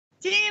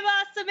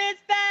Awesome is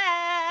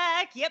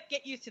back! Yep,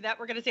 get used to that.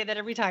 We're going to say that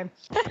every time.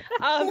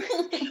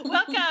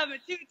 Welcome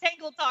to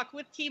Tangle Talk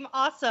with Team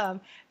Awesome.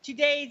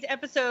 Today's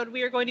episode,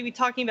 we are going to be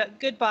talking about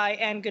goodbye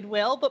and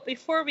goodwill. But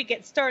before we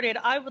get started,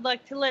 I would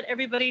like to let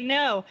everybody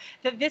know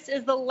that this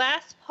is the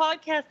last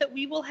podcast that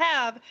we will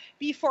have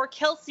before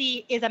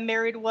Kelsey is a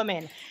married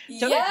woman. So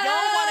if y'all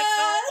want to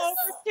go over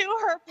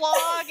to her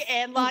blog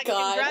and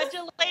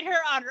congratulate her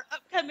on her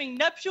upcoming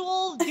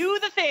nuptials, do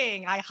the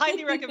thing. I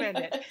highly recommend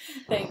it.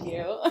 Thank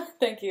you.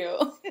 Thank you.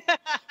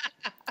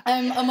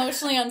 I'm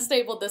emotionally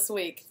unstable this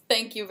week.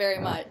 Thank you very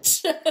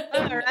much.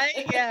 All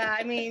right. Yeah,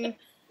 I mean,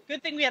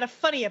 good thing we had a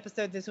funny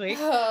episode this week.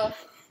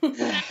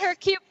 Send her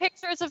cute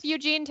pictures of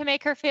Eugene to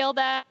make her feel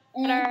better.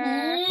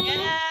 Mm-hmm.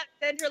 Yeah,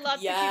 send her lots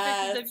of cute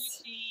pictures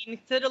of Eugene.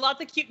 Send her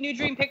lots of cute new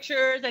dream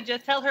pictures and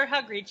just tell her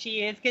how great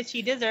she is because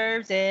she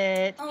deserves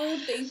it. Oh,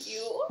 thank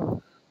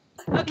you.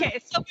 Okay,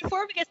 so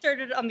before we get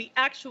started on the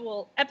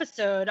actual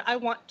episode, I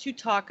want to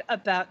talk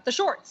about the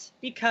shorts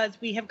because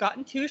we have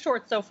gotten 2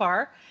 shorts so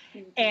far.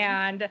 Mm-hmm.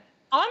 And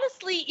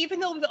honestly, even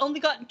though we've only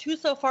gotten 2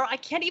 so far, I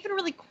can't even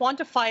really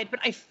quantify it, but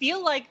I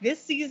feel like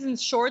this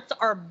season's shorts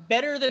are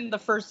better than the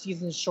first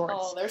season's shorts.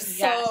 Oh, they're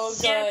so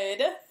good.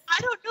 And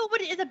I don't know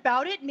what it is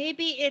about it.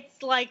 Maybe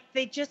it's like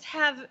they just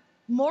have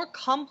more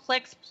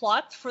complex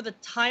plots for the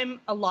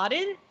time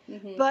allotted,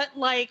 but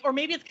or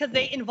maybe it's because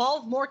they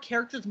involve more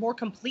characters more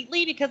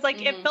completely because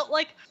it felt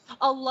like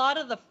a lot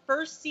of the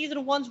first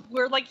season ones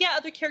were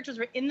other characters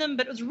were in them,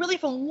 but it was really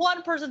from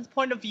one person's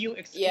point of view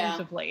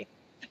exclusively.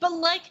 Yeah.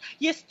 But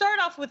you start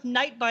off with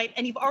Nightbite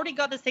and you've already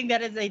got this thing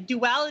that is a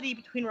duality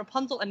between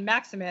Rapunzel and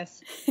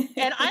Maximus,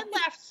 and I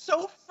laughed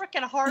so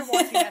freaking hard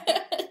watching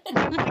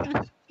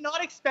that.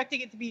 Not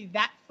expecting it to be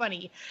that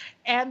funny,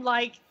 and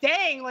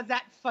dang, was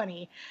that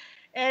funny.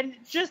 And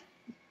just,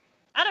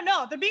 I don't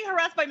know, they're being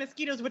harassed by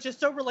mosquitoes, which is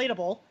so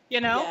relatable,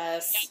 you know?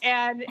 Yes.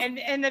 And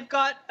they've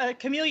got a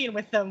chameleon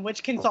with them,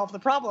 which can solve the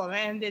problem.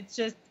 And it's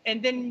just,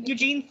 and then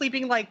Eugene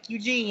sleeping like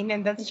Eugene,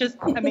 and that's just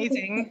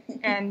amazing.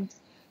 And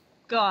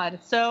God.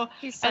 So,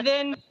 and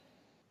then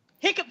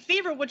Hiccup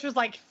Fever, which was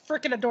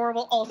freaking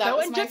adorable also. That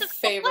was and my just as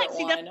favorite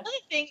complex. one. See, that's the other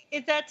thing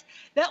is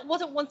that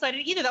wasn't one-sided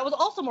either. That was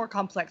also more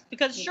complex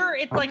because sure,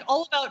 it's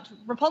all about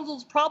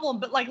Rapunzel's problem,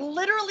 but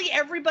literally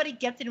everybody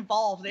gets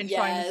involved in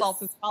trying to solve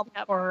this problem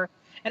for her.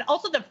 And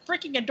also the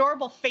freaking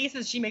adorable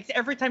faces she makes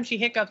every time she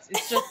hiccups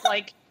is just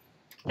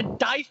to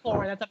die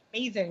for. That's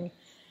amazing.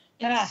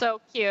 It's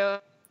so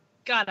cute.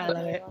 God, I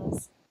love it.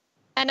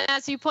 And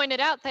as you pointed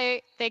out,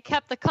 they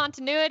kept the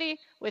continuity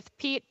with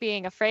Pete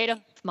being afraid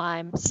of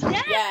mimes.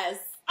 Yes.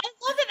 I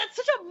love it. That's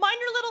such a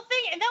minor little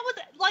thing. And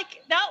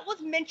that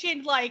was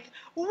mentioned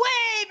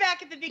way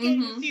back at the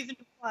beginning of season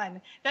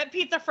 1 that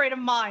Pete's afraid of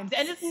mimes.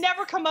 And it's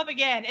never come up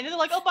again. And they're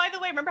like, oh, by the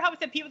way, remember how we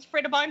said Pete was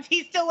afraid of mimes?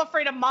 He's still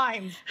afraid of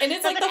mimes. And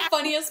it's the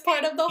funniest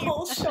part of the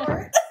whole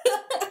short.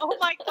 Oh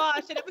my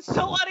gosh. And it was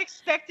so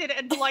unexpected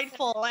and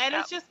delightful. And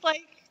it's just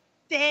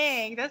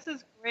dang, this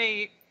is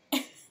great.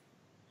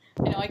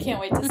 I know, I can't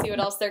wait to see what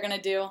else they're going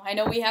to do. I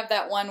know we have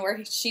that one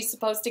where she's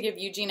supposed to give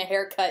Eugene a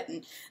haircut,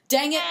 and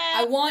dang it,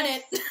 I want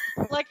it.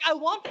 I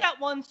want that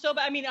one so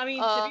bad. I mean,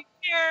 to be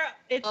fair,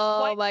 it's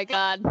my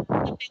God.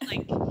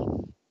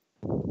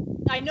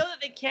 I know that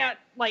they can't,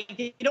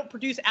 they don't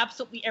produce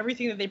absolutely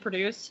everything that they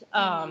produce.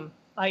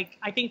 I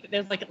think that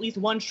there's, at least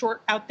one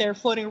short out there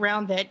floating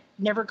around that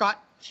never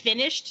got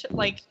finished.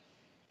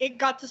 It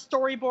got to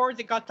storyboards,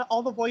 it got to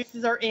all the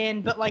voices are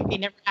in, but, they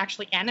never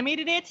actually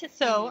animated it.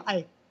 So,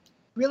 I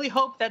really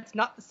hope that's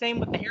not the same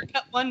with the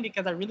haircut one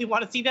because I really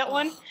want to see that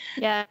one.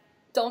 Yeah.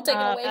 Don't take it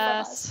away from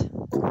us.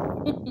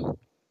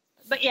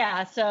 But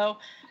yeah, so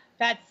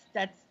that's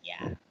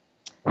yeah.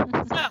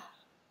 So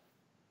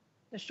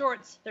the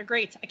shorts, they're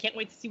great. I can't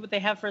wait to see what they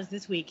have for us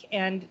this week.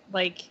 And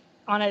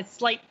on a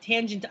slight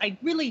tangent, I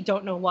really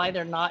don't know why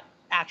they're not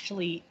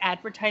actually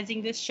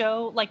advertising this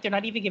show. They're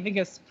not even giving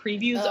us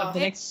previews of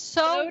the next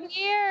so episode.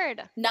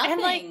 Weird.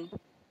 Nothing. And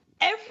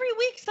every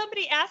week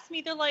somebody asks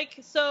me, they're like,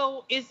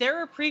 so is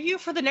there a preview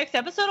for the next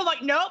episode? I'm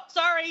like, nope,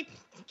 sorry,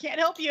 can't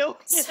help you.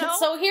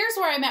 So here's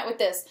where I'm at with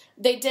this.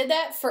 They did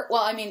that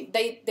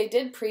they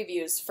did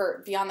previews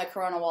for Beyond the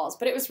Corona Walls,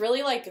 but it was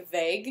really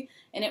vague,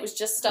 and it was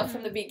just stuff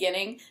from the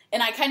beginning.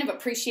 And I kind of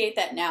appreciate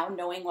that now,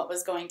 knowing what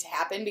was going to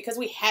happen, because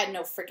we had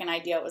no freaking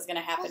idea what was going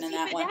to happen in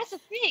that one. That's the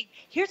thing.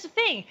 Here's the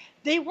thing.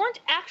 They weren't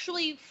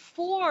actually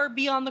for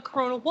Beyond the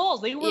Corona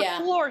Walls. They were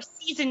for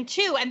season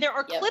 2, and there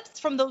are clips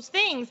from those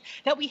things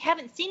that we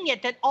haven't seen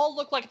yet that all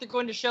look like they're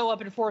going to show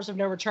up in Force of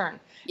No Return.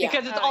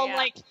 Because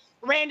it's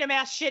random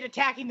ass shit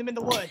attacking them in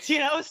the woods, you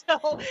know?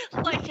 So,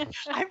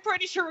 I'm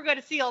pretty sure we're going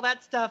to see all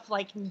that stuff,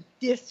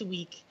 this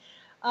week.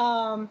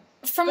 From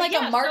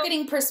a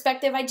marketing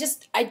perspective,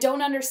 I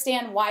don't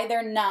understand why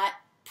they're not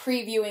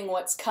previewing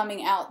what's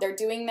coming out. They're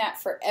doing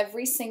that for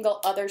every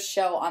single other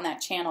show on that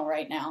channel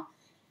right now.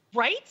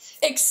 Right?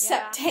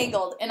 Except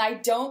Tangled. And I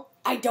don't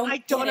I don't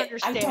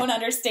understand. I don't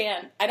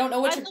understand. I don't know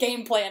what your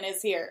game plan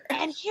is here.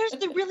 And here's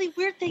the really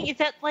weird thing is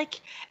that,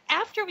 like,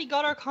 after we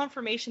got our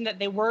confirmation that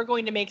they were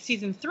going to make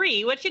season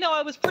 3, which,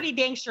 I was pretty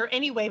dang sure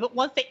anyway, but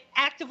once they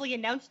actively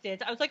announced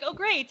it, I was like, oh,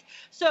 great.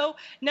 So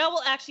now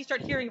we'll actually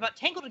start hearing about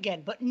Tangled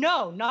again. But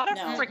no, not a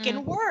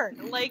freaking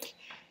word. Like,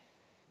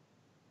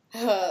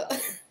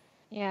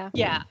 yeah.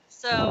 Yeah.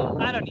 So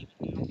I don't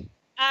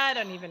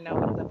even know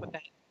what's up with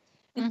that.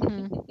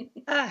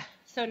 Mm-hmm.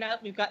 So now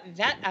that we've got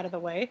that out of the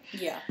way.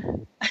 Yeah.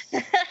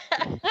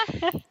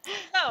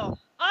 So,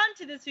 on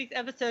to this week's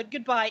episode,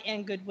 Goodbye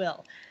and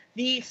Goodwill.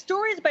 The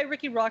story is by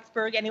Ricky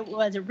Roxburgh, and it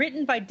was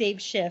written by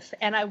Dave Schiff.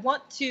 And I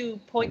want to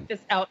point this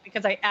out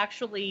because I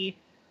actually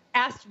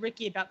asked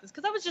Ricky about this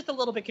because I was just a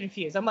little bit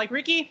confused. I'm like,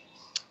 Ricky,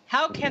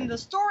 how can the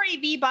story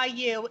be by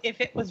you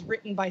if it was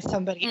written by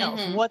somebody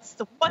else? What's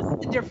the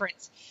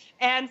difference?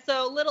 And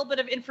so, a little bit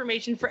of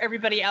information for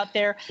everybody out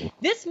there.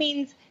 This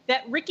means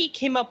that Ricky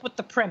came up with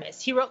the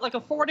premise. He wrote like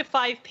a 4 to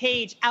 5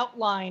 page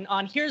outline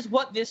on here's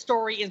what this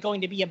story is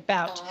going to be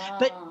about.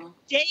 But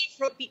Dave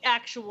wrote the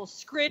actual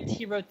script.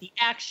 He wrote the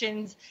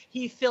actions.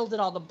 He filled in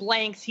all the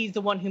blanks. He's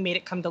the one who made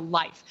it come to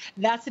life.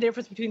 That's the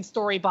difference between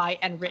story by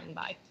and written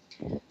by.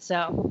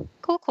 So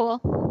Cool.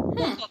 So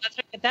that's how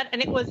I get that.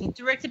 And it was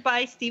directed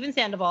by Steven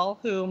Sandoval,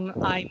 whom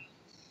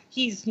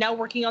he's now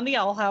working on the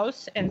Owl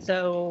House, and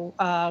so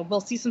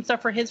we'll see some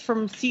stuff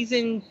from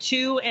season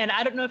 2. And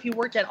I don't know if he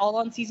worked at all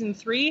on season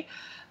 3,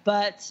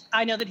 but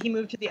I know that he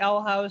moved to the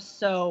Owl House.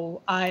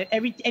 So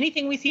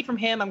anything we see from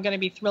him, I'm going to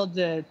be thrilled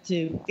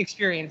to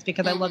experience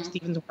because I love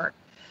Steven's work.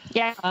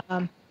 Yeah.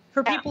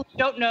 For people who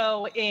don't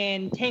know,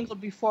 in Tangled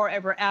Before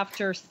Ever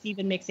After,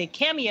 Steven makes a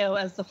cameo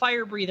as the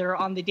fire breather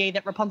on the day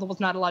that Rapunzel was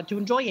not allowed to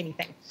enjoy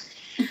anything.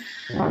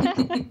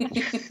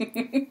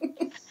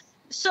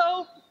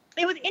 So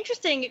it was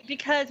interesting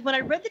because when I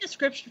read the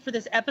description for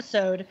this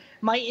episode,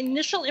 my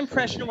initial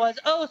impression was,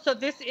 so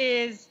this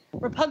is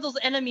Rapunzel's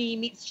enemy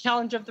meets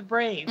Challenge of the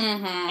Brave.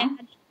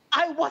 And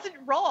I wasn't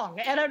wrong.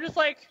 And I'm just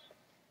like,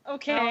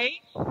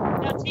 okay,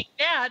 now take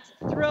that,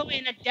 throw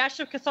in a dash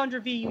of Cassandra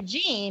v.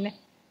 Eugene,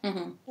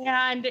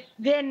 and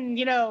then,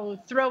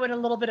 throw in a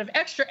little bit of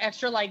extra,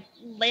 like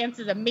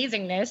Lance's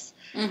amazingness.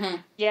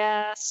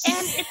 Yes.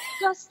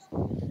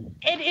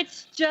 And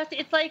it's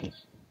like,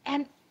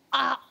 and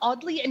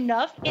oddly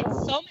enough, it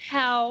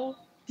somehow,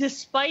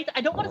 despite,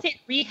 I don't want to say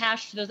it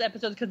rehashed those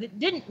episodes because it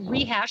didn't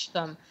rehash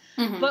them,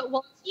 but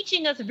while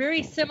teaching us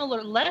very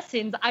similar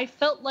lessons, I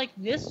felt like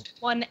this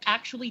one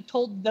actually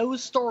told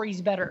those stories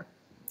better.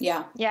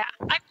 Yeah.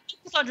 I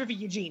Cassandra v.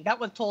 Eugene, that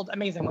was told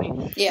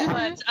amazingly.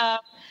 Yeah.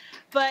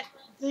 But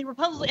the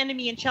Rapunzel's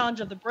enemy in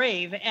Challenge of the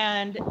Brave,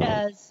 and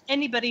as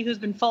anybody who's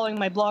been following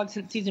my blog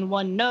since season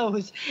 1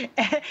 knows,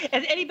 as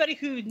anybody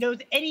who knows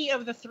any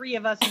of the three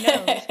of us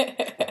knows,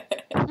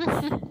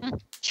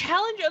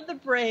 Challenge of the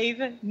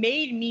Brave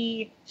made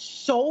me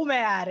so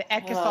mad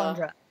at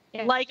Cassandra.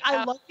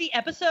 I love the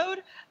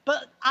episode,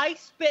 but I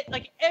spit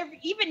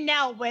even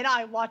now when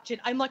I watch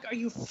it, I'm like, are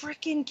you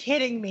freaking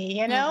kidding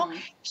me?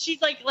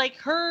 She's like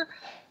her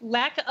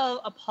lack of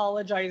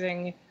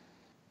apologizing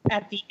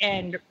at the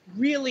end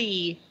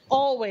really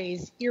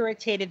always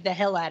irritated the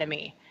hell out of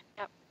me.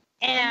 Yep.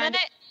 And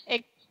then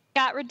it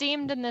got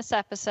redeemed in this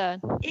episode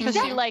because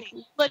she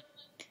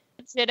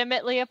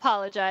legitimately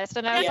apologized,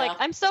 and I was like,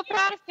 I'm so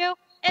proud of you,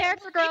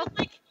 character girl.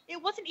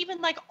 It wasn't even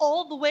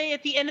all the way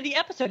at the end of the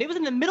episode. It was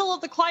in the middle of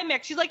the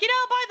climax. She's like,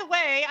 by the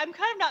way, I'm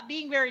kind of not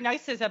being very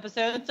nice this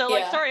episode, so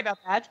sorry about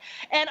that.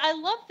 And I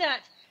love that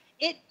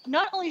it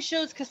not only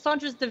shows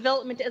Cassandra's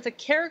development as a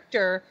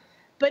character,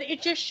 but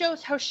it just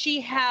shows how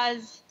she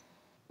has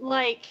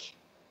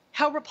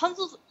how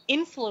Rapunzel's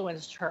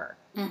influenced her.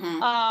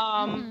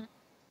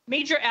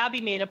 Major Abby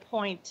made a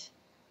point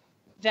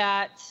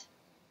that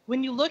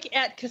when you look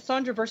at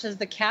Cassandra versus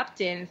the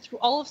Captain, through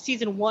all of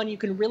season 1, you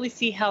can really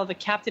see how the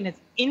Captain has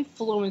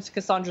influenced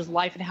Cassandra's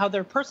life and how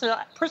their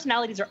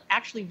personalities are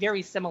actually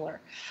very similar.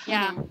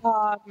 Yeah.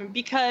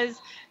 Because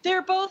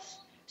they're both,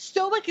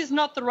 stoic is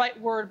not the right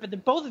word, but they're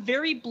both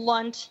very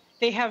blunt.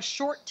 They have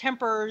short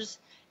tempers.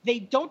 They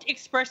don't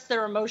express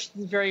their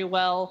emotions very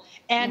well,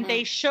 and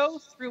they show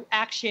through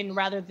action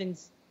rather than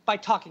by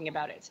talking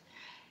about it.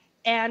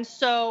 And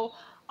so,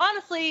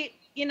 honestly,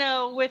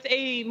 with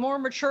a more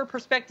mature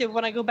perspective,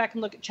 when I go back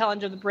and look at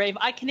Challenge of the Brave,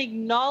 I can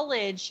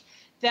acknowledge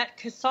that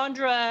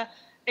Cassandra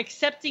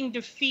accepting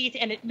defeat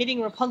and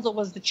admitting Rapunzel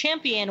was the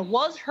champion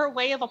was her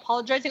way of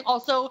apologizing.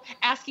 Also,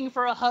 asking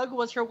for a hug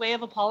was her way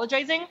of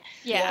apologizing.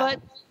 Yeah.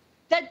 But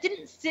that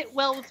didn't sit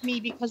well with me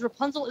because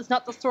Rapunzel is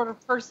not the sort of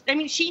person. I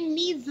mean, she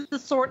needs the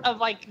sort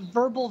of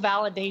verbal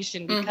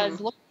validation because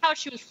look how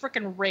she was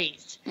freaking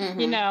raised.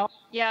 Yeah.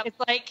 It's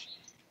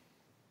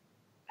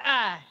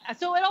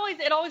so it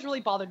always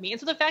really bothered me.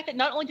 And so the fact that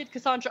not only did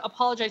Cassandra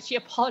apologize, she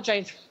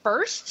apologized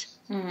first.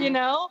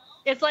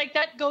 It's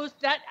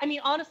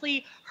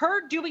honestly,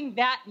 her doing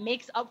that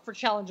makes up for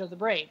Challenge of the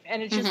Brave,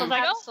 and it's just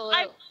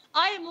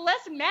I am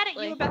less mad at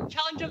you about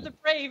Challenge of the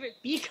Brave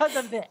because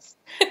of this.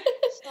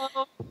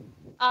 So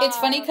It's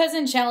funny because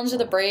in Challenge of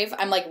the Brave,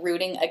 I'm like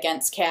rooting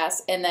against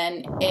Cass, and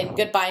then in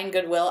Goodbye and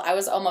Goodwill, I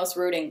was almost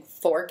rooting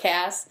for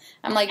Cass.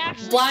 I'm like,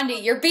 Blondie,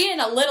 you're being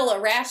a little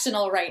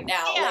irrational right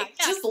now.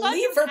 Just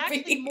leave her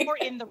be. More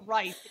in the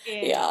right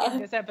in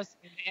this episode,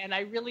 and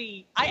I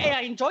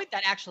enjoyed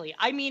that actually.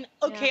 I mean,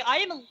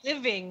 I am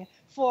living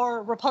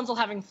for Rapunzel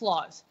having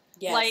flaws.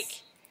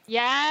 Yes.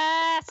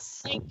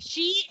 Yes. Like,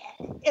 she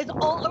is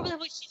all over the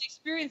place. She's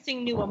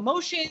experiencing new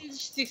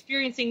emotions. She's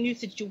experiencing new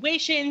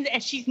situations,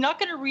 and she's not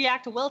going to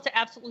react well to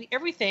absolutely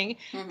everything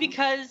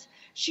because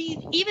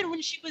even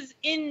when she was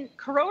in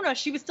Corona,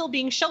 she was still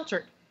being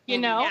sheltered, you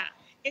know? Yeah.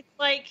 It's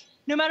like,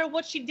 no matter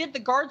what she did, the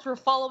guards were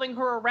following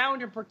her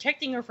around and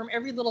protecting her from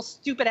every little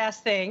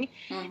stupid-ass thing.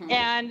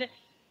 And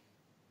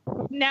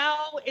now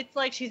it's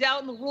like she's out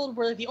in the world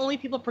where the only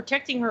people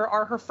protecting her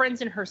are her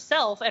friends and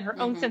herself and her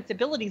own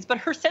sensibilities, but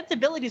her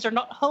sensibilities are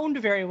not honed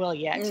very well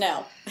yet.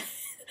 No.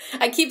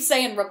 I keep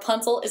saying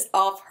Rapunzel is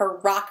off her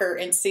rocker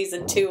in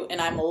season 2, and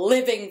I'm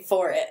living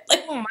for it.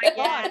 Oh my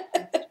God.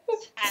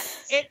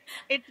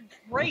 It's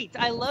great.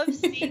 I love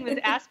seeing this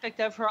aspect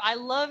of her. I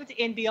loved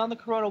in Beyond the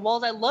Corona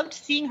Walls, I loved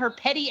seeing her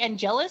petty and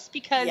jealous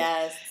because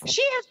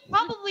she has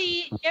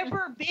probably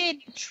ever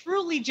been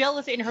truly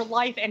jealous in her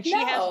life, and she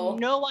has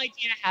no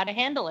idea how to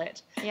handle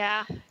it.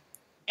 Yeah.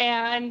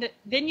 And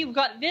then you've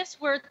got this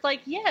where it's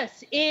like,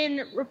 yes,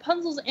 in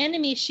Rapunzel's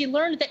Enemy, she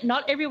learned that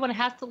not everyone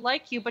has to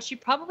like you, but she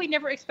probably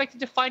never expected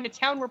to find a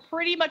town where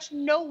pretty much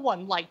no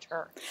one liked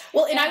her.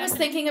 Well, and I was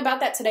thinking about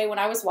that today when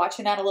I was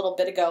watching that a little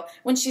bit ago,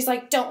 when she's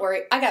like, don't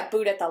worry, I got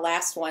booed at the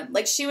last one.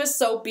 Like, she was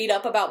so beat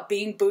up about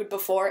being booed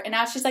before, and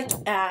now she's like,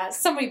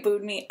 somebody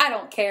booed me, I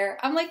don't care.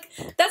 I'm like,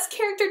 that's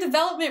character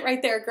development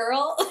right there,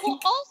 girl. Well,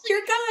 also,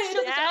 you're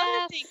good.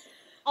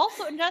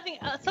 Also,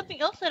 something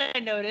else that I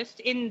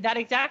noticed in that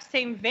exact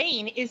same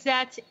vein is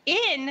that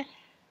in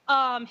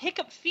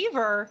Hiccup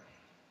Fever,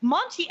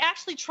 Monty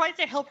actually tries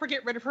to help her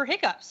get rid of her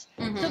hiccups.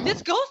 So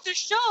this goes to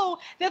show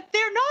that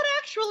they're not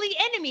actually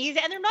enemies,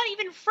 and they're not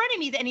even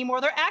frenemies anymore.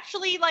 They're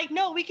actually like,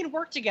 no, we can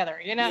work together,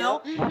 you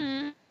know?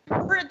 I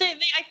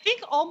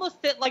think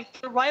almost that,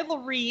 like, the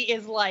rivalry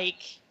is,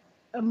 like,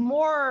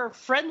 more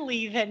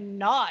friendly than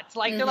not.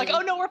 Like, they're like, oh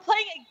no, we're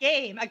playing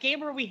a game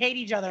where we hate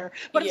each other,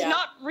 but it's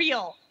not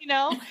real, you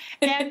know?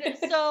 And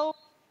so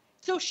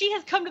she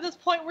has come to this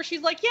point where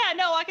she's like, yeah,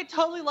 no, I could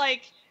totally,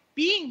 like,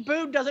 being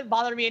booed doesn't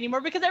bother me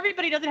anymore because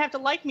everybody doesn't have to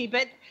like me.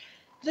 But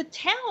the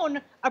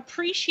town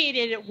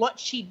appreciated what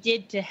she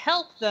did to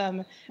help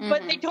them,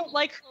 but they don't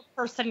like her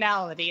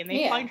personality, and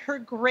they find her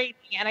great.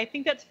 And I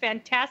think that's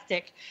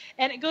fantastic.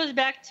 And it goes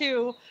back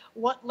to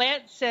what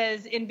Lance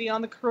says in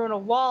Beyond the Corona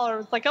Wall. Or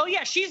it's like, oh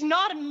yeah, she's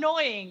not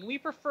annoying. We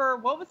prefer,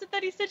 what was it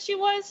that he said she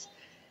was?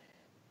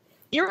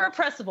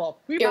 Irrepressible.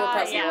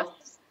 Irrepressible.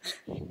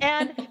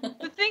 And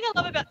the thing I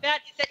love about that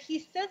is that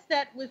he says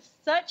that with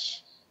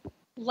such,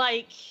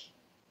 like,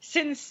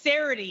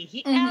 sincerity.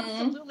 He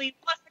absolutely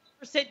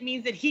 100%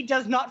 means that he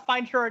does not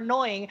find her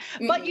annoying,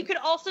 but you could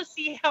also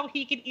see how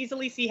he could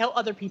easily see how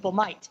other people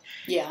might.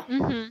 Yeah.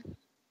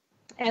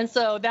 And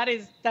so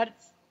that's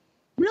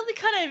really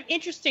kind of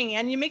interesting,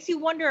 and it makes you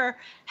wonder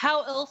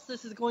how else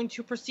this is going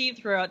to proceed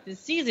throughout this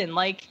season.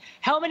 Like,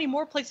 how many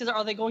more places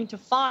are they going to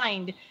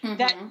find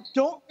that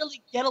don't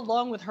really get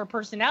along with her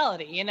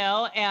personality, you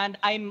know? And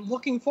I'm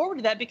looking forward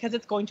to that because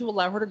it's going to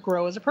allow her to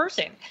grow as a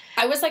person.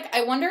 I was like,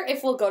 I wonder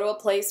if we'll go to a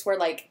place where,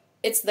 like,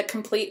 it's the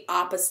complete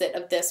opposite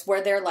of this,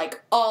 where they're,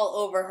 like, all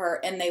over her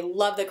and they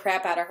love the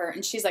crap out of her.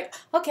 And she's like,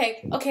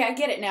 okay, I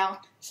get it now.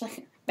 She's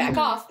like, back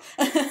off.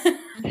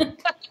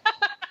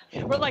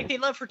 We're like, they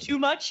love her too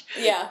much?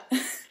 Yeah.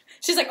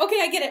 She's like,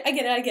 okay, I get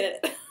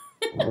it.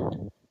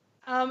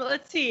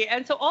 Let's see.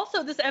 And so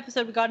also this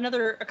episode, we got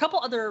a couple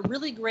other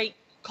really great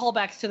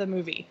callbacks to the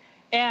movie.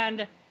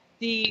 And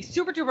the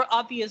super duper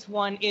obvious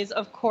one is,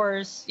 of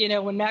course, you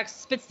know, when Max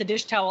spits the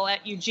dish towel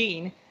at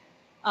Eugene.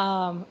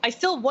 I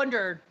still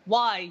wonder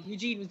why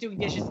Eugene was doing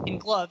dishes in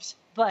gloves,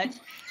 but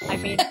I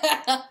mean,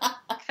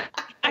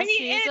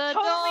 he's a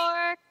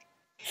dork.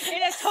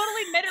 In a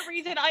totally meta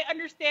reason, I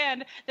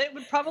understand that it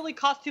would probably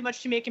cost too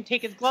much to make him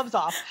take his gloves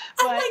off.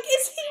 But I'm like,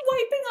 is he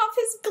wiping off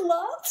his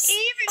gloves?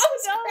 Even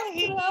so,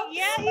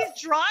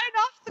 he's drying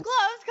off the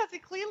gloves because he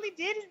clearly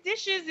did his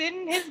dishes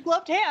in his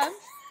gloved hands.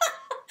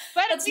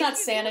 But that's not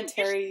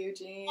sanitary,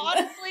 Eugene.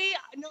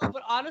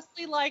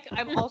 Honestly, like,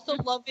 I'm also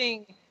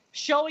loving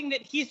showing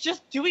that he's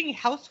just doing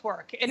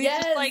housework, and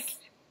it's just like,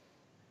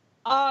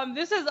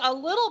 this is a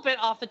little bit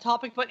off the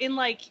topic, but in,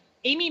 like,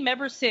 Amy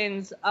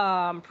Meberson's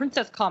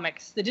Princess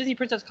Comics, the Disney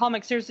Princess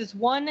Comics, there's this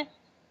one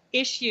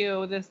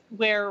issue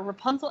where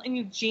Rapunzel and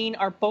Eugene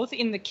are both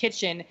in the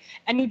kitchen,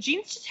 and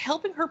Eugene's just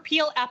helping her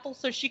peel apples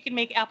so she can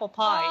make apple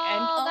pie.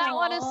 That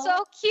one is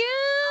so cute.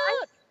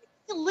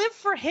 I live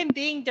for him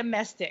being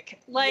domestic.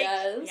 Like,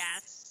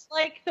 yes.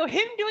 Like, so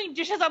him doing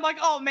dishes, I'm like,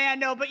 oh man,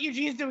 no, but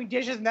Eugene's doing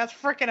dishes, and that's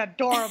freaking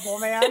adorable,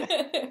 man.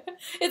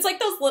 It's like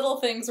those little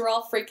things we're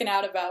all freaking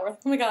out about.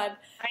 Oh my god,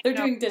 they're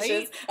doing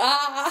dishes.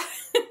 Right?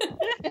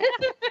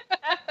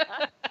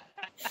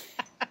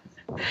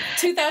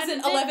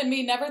 2011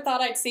 me never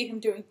thought I'd see him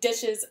doing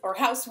dishes or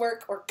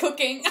housework or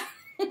cooking.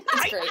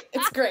 It's great.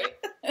 It's great.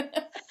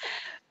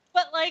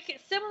 But, like,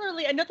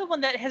 similarly, another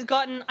one that has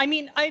gotten, I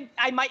mean,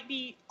 I might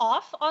be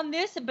off on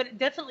this, but it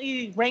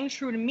definitely rang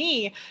true to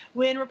me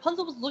when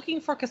Rapunzel was looking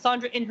for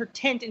Cassandra in her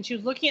tent, and she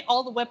was looking at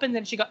all the weapons,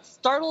 and she got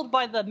startled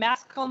by the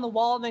mask on the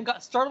wall, and then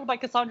got startled by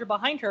Cassandra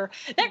behind her.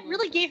 That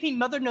really gave me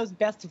Mother Knows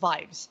Best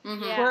vibes,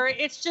 where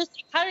it's just,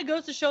 it kind of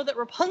goes to show that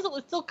Rapunzel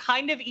is still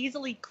kind of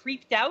easily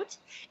creeped out.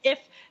 If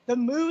the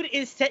mood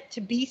is set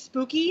to be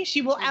spooky,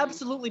 she will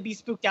absolutely be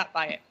spooked out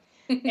by it.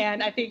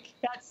 And I think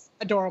that's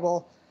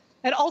adorable.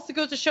 It also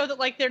goes to show that,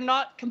 like, they're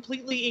not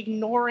completely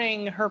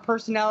ignoring her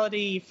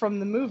personality from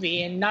the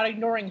movie and not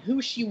ignoring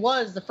who she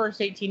was the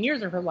first 18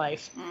 years of her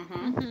life.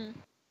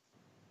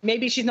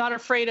 Maybe she's not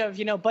afraid of,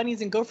 you know,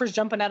 bunnies and gophers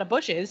jumping out of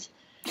bushes.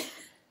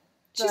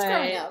 She's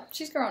growing up.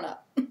 She's grown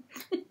up.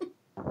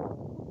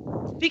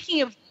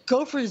 Speaking of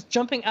gophers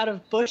jumping out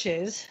of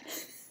bushes.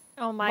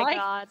 Oh, my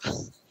God.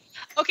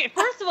 Okay,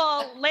 first of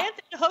all, Lance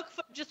and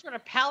Hookfoot just sort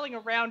of palling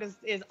around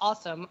is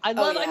awesome. I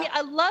love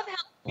how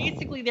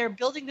basically they're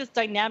building this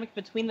dynamic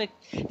between the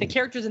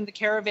characters in the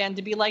caravan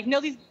to be like,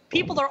 no, these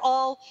people are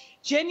all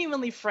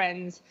genuinely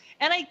friends.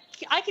 And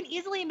I can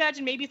easily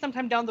imagine maybe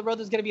sometime down the road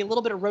there's going to be a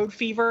little bit of road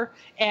fever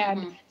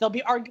and they'll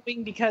be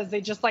arguing because they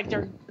just like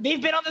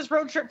they've been on this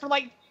road trip for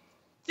like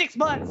 6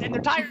 months and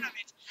they're tired of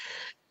it.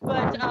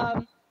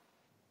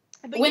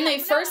 But when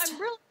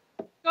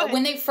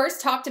they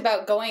first talked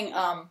about going,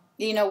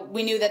 you know,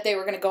 we knew that they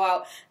were going to go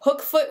out.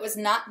 Hookfoot was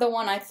not the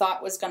one I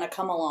thought was going to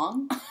come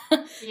along.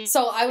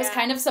 So I was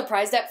kind of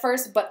surprised at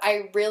first, but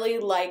I really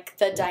like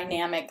the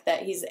dynamic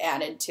that he's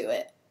added to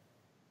it.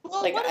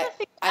 Well, like,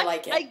 I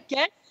like it.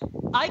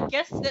 I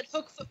guess that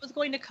Hookfoot was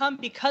going to come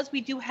because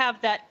we do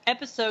have that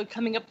episode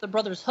coming up, The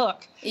Brothers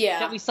Hook.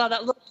 Yeah. That we saw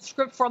that little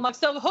script for. I'm like,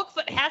 so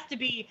Hookfoot has to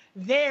be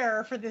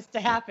there for this to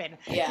happen.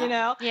 Yeah. You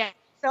know? Yeah.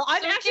 So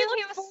I'm actually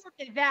looking forward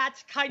to that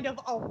kind of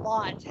a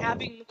lot,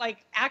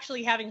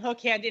 actually having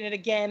Hookhand in it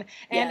again.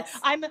 And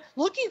I'm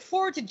looking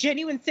forward to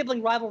genuine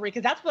sibling rivalry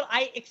because that's what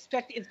I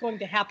expect is going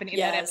to happen in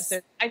that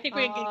episode. I think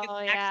we're going to get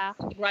some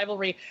actual sibling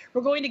rivalry.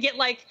 We're going to get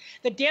like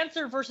the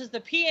dancer versus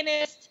the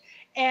pianist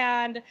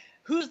and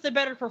who's the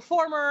better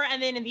performer.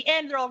 And then in the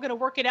end, they're all going to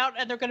work it out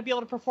and they're going to be able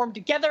to perform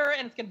together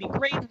and it's going to be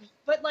great.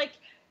 But like,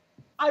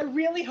 I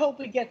really hope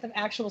we get some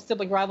actual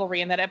sibling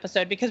rivalry in that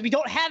episode because we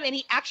don't have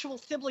any actual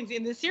siblings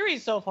in this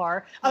series so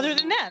far other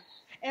than them.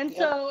 And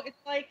so it's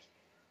like,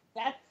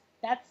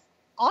 that's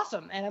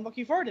awesome. And I'm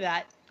looking forward to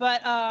that.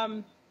 But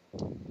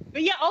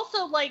yeah,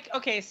 also like,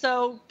 okay,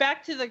 so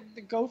back to the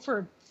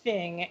gopher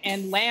thing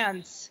and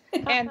Lance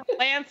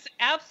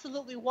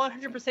absolutely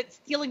 100%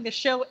 stealing the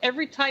show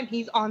every time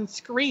he's on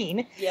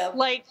screen. Yep.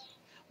 Like,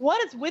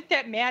 what is with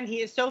that man?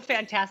 He is so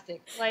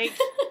fantastic. Like,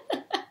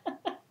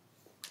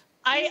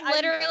 He's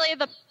literally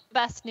the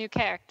best new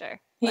character.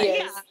 He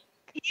is.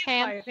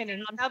 In my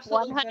opinion,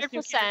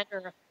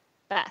 100%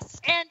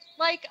 best. And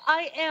like,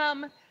 I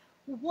am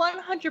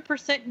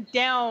 100%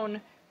 down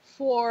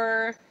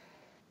for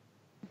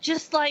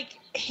just like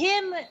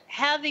him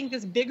having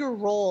this bigger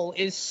role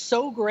is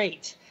so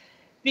great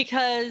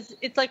because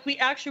it's like we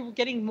actually were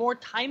getting more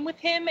time with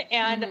him.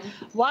 And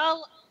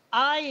while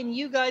I and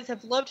you guys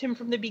have loved him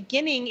from the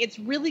beginning, it's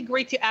really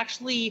great to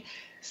actually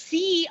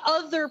see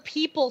other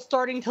people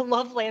starting to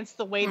love Lance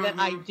the way that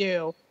I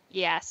do.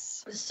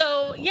 Yes.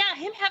 So, yeah,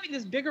 him having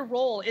this bigger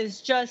role is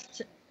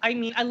just, I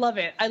mean, I love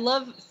it. I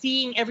love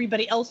seeing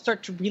everybody else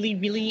start to really,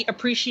 really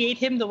appreciate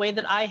him the way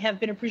that I have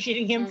been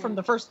appreciating him from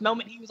the first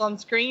moment he was on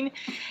screen.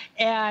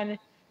 And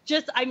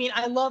just, I mean,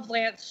 I love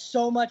Lance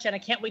so much, and I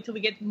can't wait till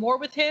we get more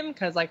with him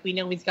because, like, we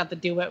know he's got the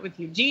duet with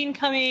Eugene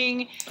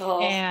coming.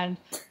 And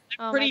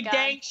I'm pretty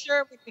dang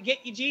sure when we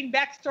get Eugene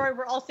backstory,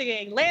 we're also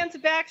getting Lance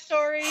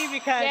backstory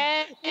because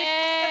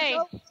Yay!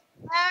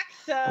 Back.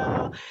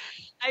 So,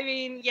 I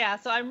mean, yeah.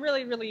 So I'm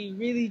really, really,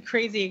 really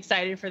crazy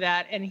excited for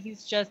that, and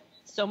he's just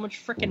so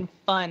much freaking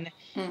fun.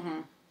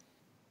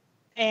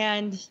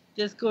 And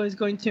this is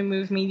going to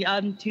move me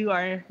on to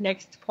our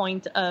next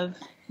point of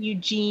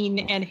Eugene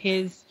and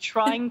his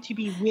trying to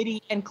be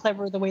witty and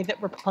clever the way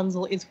that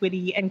Rapunzel is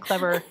witty and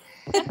clever.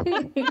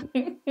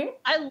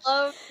 I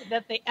love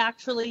that they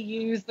actually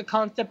use the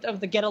concept of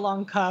the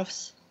get-along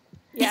cuffs.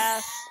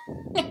 Yes.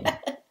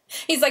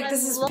 He's like,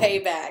 this is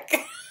payback.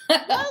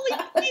 Well,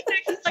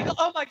 he's like,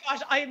 oh my gosh,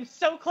 I am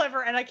so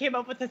clever and I came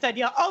up with this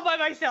idea all by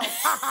myself.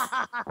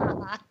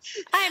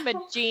 I'm a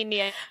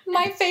genius.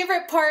 My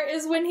favorite part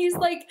is when he's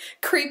like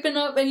creeping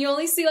up and you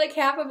only see like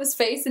half of his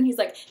face and he's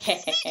like,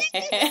 that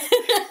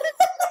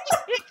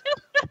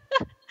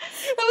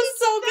was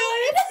so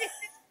good.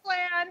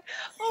 Plan.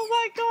 Oh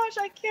my gosh,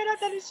 I cannot.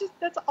 That is just,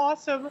 that's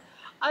awesome.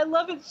 I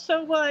love it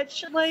so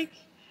much. Like,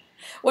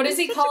 what does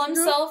he call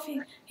himself?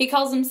 He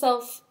calls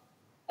himself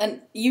a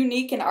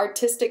unique and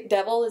artistic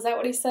devil. Is that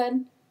what he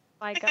said?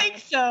 I think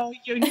so.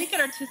 Unique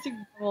and artistic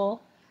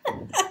devil.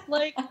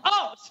 Like,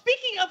 oh,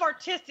 speaking of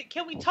artistic,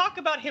 can we talk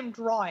about him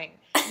drawing?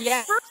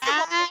 Yes.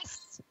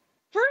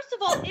 First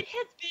of all, it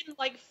has been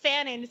like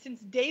fanon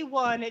since day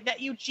one that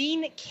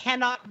Eugene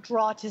cannot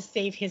draw to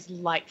save his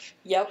life.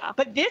 Yep.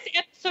 But this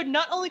episode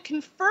not only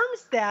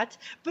confirms that,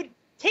 but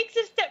takes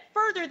a step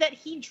further that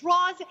he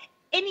draws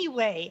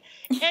anyway.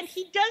 And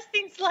he does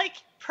things like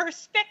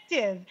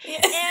perspective. And he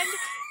adds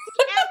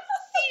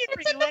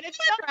scenery when it's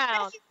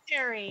not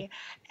necessary.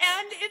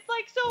 And it's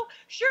like, so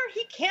sure,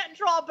 he can't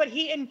draw, but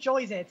he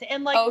enjoys it.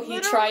 And like, oh, he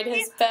tried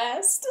his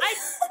best.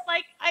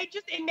 I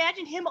just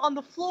imagine him on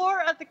the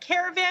floor of the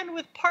caravan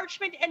with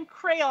parchment and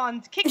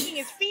crayons, kicking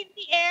his feet in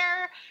the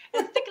air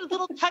and sticking his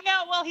little tongue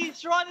out while he's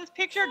drawing this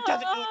picture.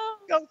 Doesn't know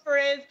what a gopher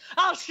is.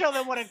 I'll show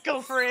them what a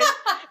gopher is.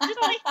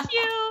 Just like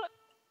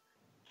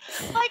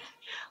cute. Like,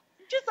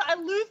 just I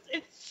lose.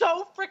 It's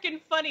so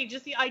freaking funny.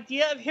 Just the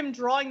idea of him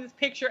drawing this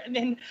picture and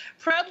then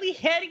proudly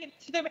handing it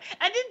to them,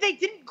 and then they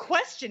didn't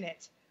question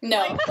it.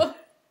 No. Like,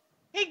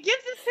 he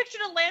gives this picture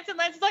to Lance, and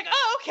Lance is like,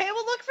 "Oh, okay,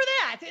 we'll look for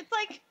that." It's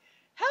like,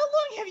 how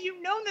long have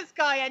you known this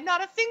guy? And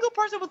not a single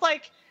person was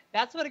like,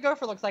 "That's what a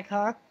gopher looks like,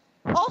 huh?"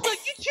 Also,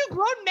 you two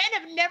grown men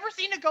have never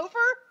seen a gopher.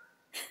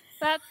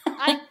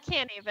 I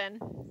can't even.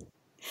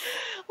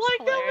 Like,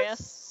 hilarious. That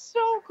was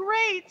so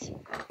great.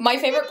 My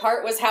favorite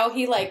part was how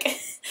he, like,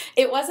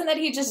 it wasn't that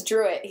he just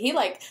drew it. He,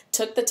 like,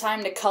 took the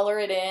time to color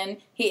it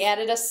in. He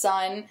added a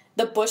sun.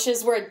 The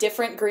bushes were a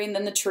different green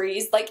than the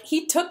trees. Like,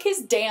 he took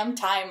his damn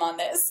time on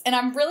this, and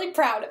I'm really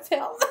proud of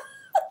him.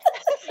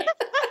 Yes.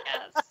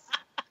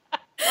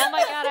 Oh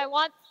my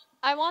god,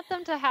 I want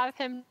them to have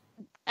him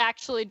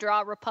actually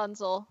draw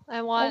Rapunzel.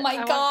 Oh my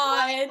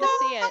god. To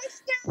see it.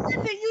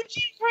 The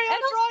Eugene Crayon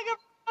drawing of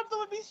Rapunzel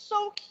would be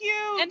so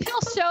cute. And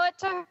he'll show it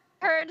to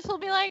her, and she'll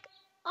be like,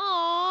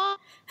 "Aw,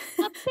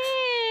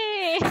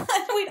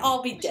 puppy." We'd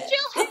all be dead.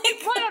 She'll have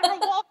it right on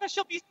her wall because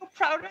she'll be so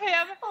proud of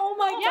him. Oh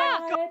my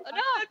god.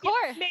 No, of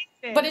course.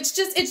 Amazing. But it's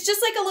just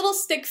like a little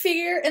stick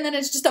figure, and then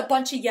it's just a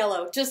bunch of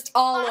yellow, just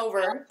all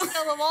over.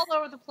 Yellow all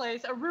over the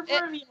place. A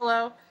river of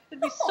yellow.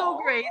 It'd be so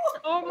great.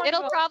 Oh my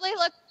It'll god. probably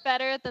look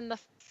better than the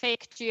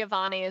fake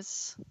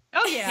Giovanni's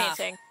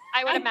painting.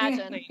 I would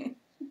imagine.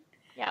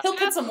 Yeah. He'll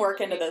put some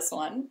work into this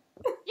one.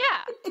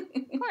 Yeah,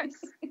 of course.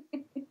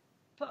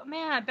 But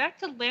man, back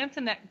to Lance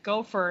and that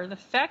gopher. The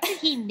fact that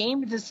he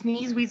named the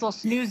Sneeze Weasel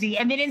Snoozy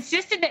and then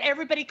insisted that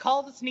everybody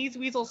call the Sneeze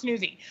Weasel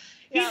Snoozy.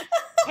 He's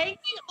hanging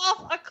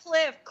off a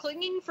cliff,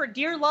 clinging for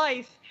dear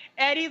life,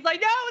 and he's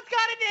like, "No, it's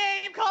got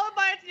a name. Call it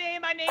by its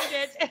name. I named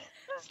it."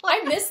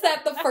 I missed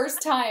that the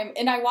first time,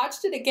 and I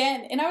watched it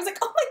again, and I was like,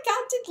 oh my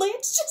god, did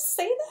Lance just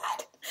say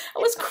that? I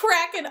was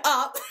cracking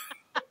up.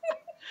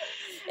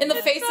 In the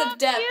face of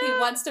death, he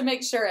wants to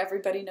make sure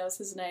everybody knows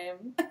his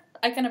name.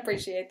 I can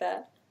appreciate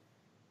that.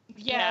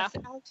 Yes,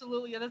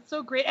 absolutely. That's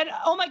so great. And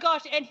oh my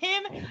gosh, and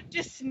him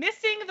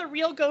dismissing the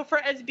real gopher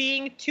as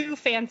being too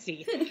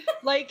fancy.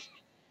 Like,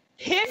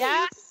 him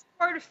using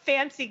the word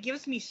fancy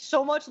gives me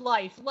so much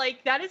life.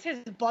 Like, that is his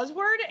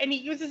buzzword, and he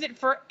uses it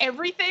for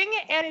everything,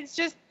 and it's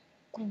just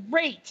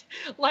great.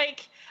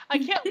 Like, I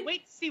can't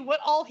wait to see what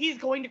all he's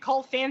going to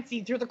call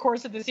fancy through the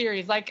course of the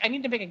series. Like, I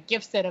need to make a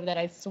gift set of that,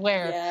 I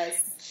swear.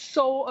 Yes.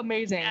 So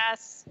amazing.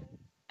 Yes.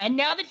 And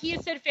now that he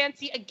has said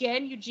fancy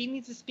again, Eugene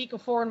needs to speak a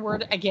foreign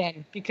word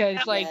again. Because,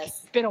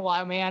 it's been a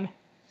while, man.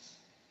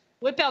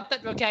 Whip out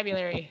that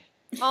vocabulary.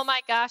 Oh my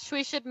gosh,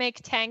 we should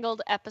make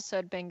Tangled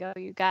episode bingo,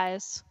 you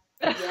guys.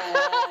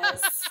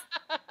 Yes.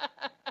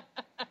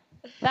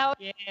 That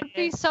would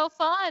be so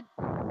fun.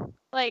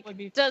 Like,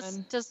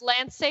 does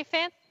Lance say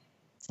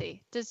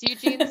fancy? Does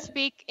Eugene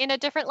speak in a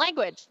different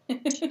language?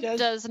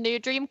 Does New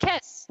Dream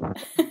kiss?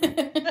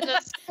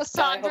 Does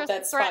Cassandra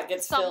threaten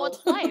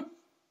someone's life?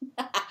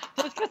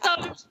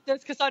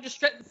 Does Cassandra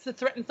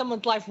threaten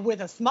someone's life with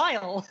a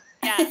smile?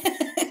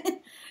 Yes.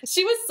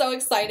 She was so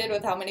excited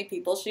with how many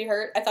people she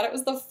hurt. I thought it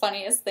was the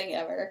funniest thing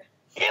ever.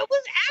 It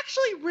was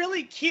actually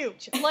really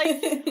cute. Like,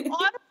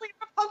 honestly,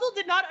 Rapunzel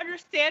did not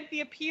understand the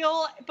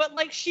appeal, but,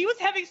 like, she was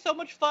having so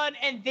much fun,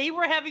 and they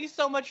were having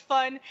so much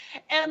fun,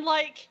 and,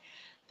 like,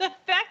 the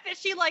fact that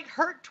she, like,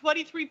 hurt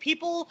 23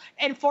 people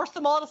and forced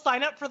them all to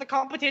sign up for the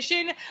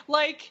competition,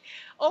 like,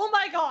 oh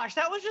my gosh,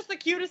 that was just the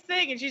cutest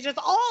thing, and she's just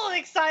all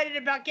excited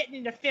about getting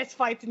into fist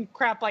fights and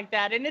crap like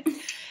that, and it's,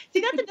 see,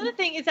 that's another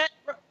thing, is that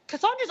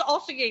Cassandra's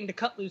also getting to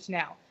cut loose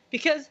now,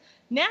 because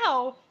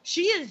now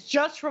she is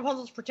just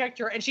Rapunzel's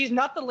protector, and she's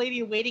not the lady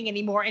in waiting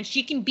anymore, and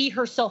she can be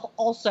herself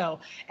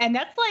also. And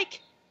that's,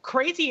 like,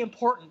 crazy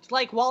important.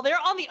 Like, while they're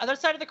on the other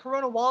side of the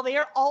Corona wall, they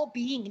are all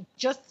being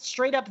just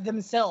straight up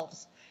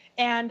themselves.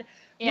 And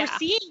we're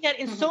seeing that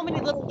in so many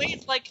little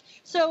ways. Like,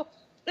 so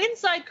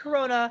inside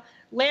Corona,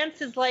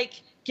 Lance is,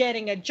 like,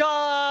 getting a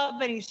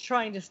job, and he's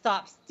trying to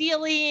stop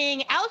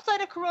stealing.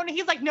 Outside of Corona,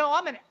 he's like, no,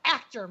 I'm an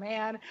actor,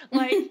 man.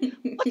 Like,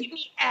 look at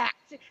me act.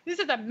 This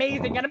is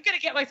amazing, and I'm going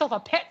to get myself a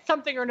pet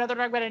something or another,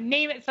 and I'm going to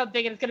name it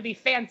something, and it's going to be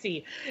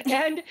fancy.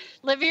 And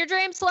live your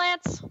dreams,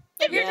 Lance.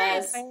 Live your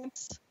dreams,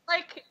 Lance.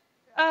 Like,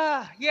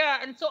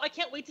 and so I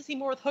can't wait to see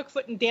more with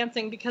Hookfoot and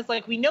dancing, because,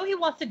 like, we know he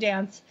wants to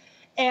dance,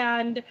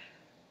 and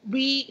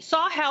we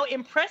saw how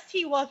impressed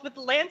he was with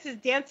Lance's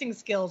dancing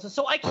skills.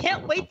 So I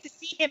can't wait to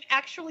see him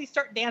actually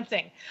start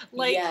dancing.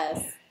 Like,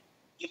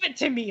 give it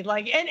to me.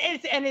 Like,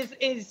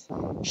 is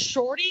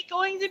Shorty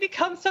going to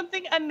become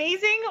something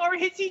amazing, or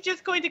is he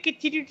just going to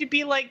continue to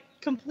be like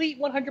complete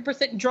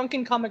 100%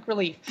 drunken comic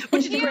relief,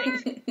 which is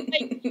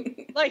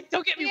great. Like,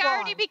 don't get me wrong. He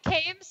already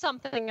became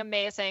something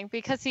amazing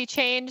because he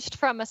changed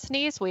from a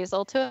sneeze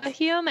weasel to a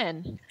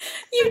human.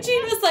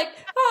 Eugene was like,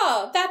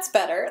 "Oh, that's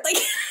better." Like,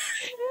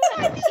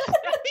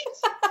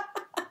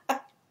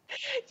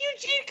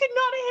 Eugene could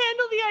not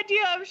handle the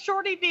idea of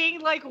Shorty being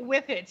like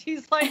with it.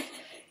 He's like,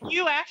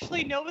 "You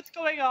actually know what's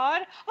going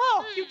on?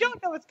 Oh, you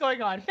don't know what's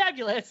going on.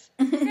 Fabulous."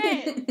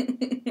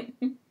 Great.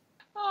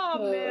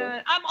 Oh,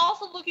 man. I'm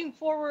also looking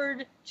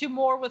forward to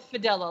more with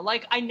Fedella.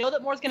 Like, I know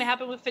that more is going to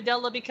happen with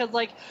Fedella because,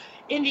 like,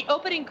 in the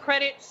opening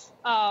credits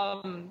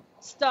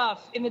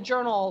stuff in the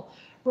journal,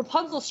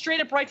 Rapunzel straight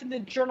up writes in the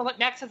journal that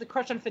Max has a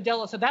crush on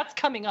Fedella, so that's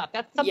coming up.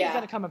 That's something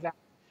going to come of that.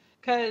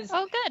 Because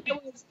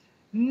it was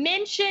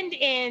mentioned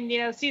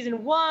in,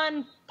 season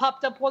 1,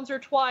 popped up once or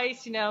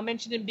twice,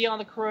 mentioned in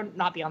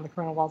not Beyond the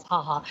Corona Walls,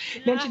 haha.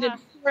 Mentioned in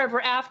Forever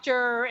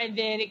After, and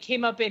then it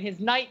came up in his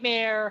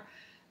nightmare.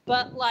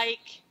 But,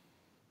 like...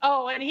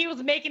 Oh, and he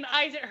was making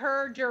eyes at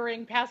her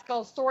during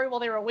Pascal's story while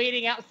they were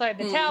waiting outside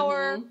the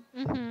tower.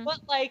 Mm-hmm.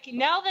 But, like,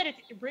 now that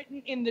it's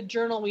written in the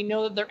journal, we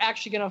know that they're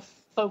actually going to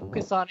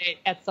focus on it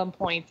at some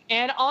point.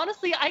 And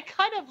honestly, I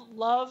kind of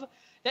love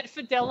that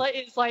Fedella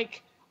is,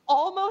 like,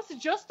 almost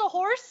just a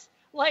horse.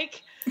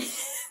 Like, she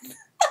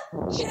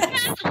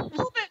has a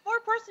little bit more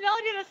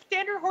personality than a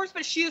standard horse,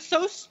 but she is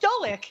so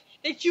stoic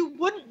that you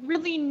wouldn't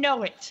really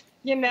know it.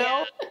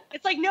 Yeah.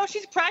 It's like, no,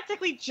 she's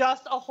practically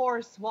just a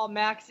horse, while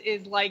Max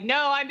is like,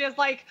 no, I'm just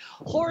like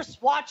horse,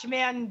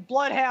 watchman,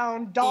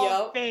 bloodhound,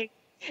 dog thing.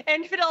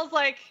 And Fedella's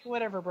like,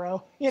 whatever,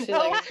 bro. She's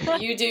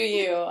like, you do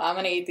you. I'm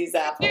going to eat these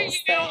apples.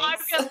 I'm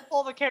going to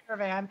pull the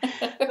caravan.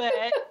 But,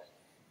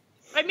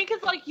 I mean,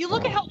 because, like, you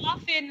look at how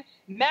often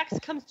Max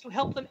comes to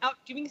help them out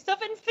doing stuff,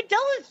 and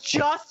Fedella's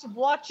just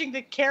watching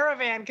the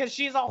caravan because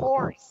she's a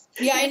horse.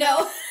 Yeah, I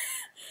know.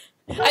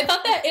 I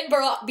thought that in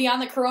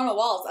Beyond the Corona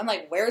Walls. I'm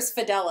like, where's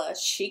Fedella?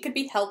 She could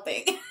be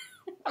helping.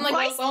 I'm like,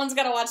 well, someone's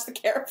got to watch the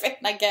caravan,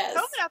 I guess.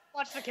 Someone has to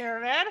watch the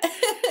caravan.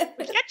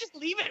 We can't just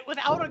leave it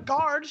without a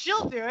guard.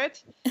 She'll do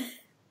it.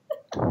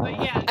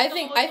 But yeah. I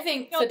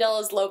think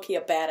Fedella's low-key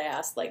a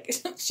badass. Like,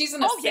 she's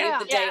going to save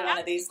the day one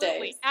of these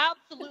days.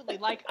 Absolutely.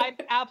 Like, I'm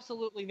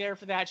absolutely there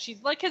for that.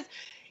 She's like, because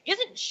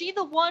isn't she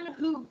the one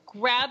who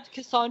grabbed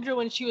Cassandra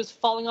when she was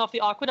falling off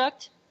the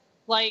aqueduct?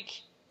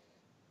 Like...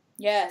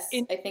 Yes,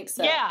 I think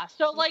so. Yeah,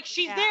 so like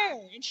she's there,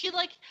 and she's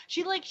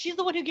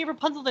the one who gave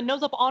Rapunzel the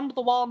nose up onto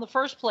the wall in the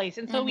first place,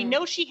 and so we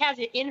know she has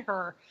it in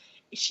her.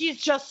 She's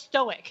just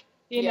stoic,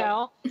 you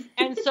know,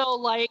 and so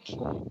like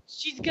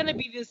she's gonna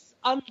be this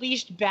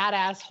unleashed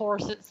badass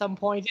horse at some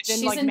point. And then,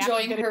 she's like,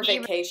 enjoying her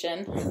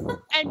vacation,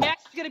 and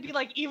Max is gonna be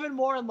like even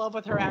more in love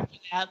with her after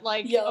that.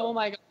 Like, oh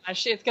my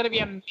gosh, it's gonna be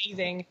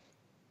amazing.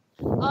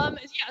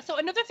 So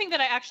another thing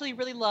that I actually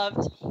really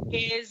loved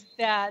is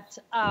that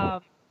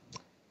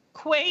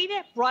Quaid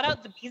brought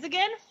out the bees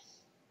again.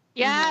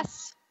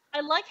 Yes.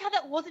 I like how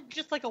that wasn't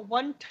just like a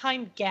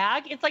one-time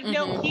gag. It's like,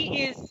 no,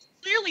 he is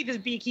clearly this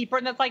beekeeper,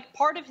 and that's like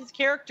part of his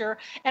character.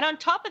 And on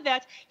top of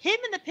that, him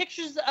in the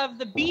pictures of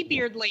the bee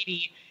beard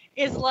lady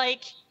is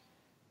like,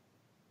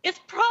 it's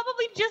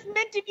probably just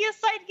meant to be a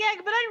side gag,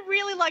 but I'd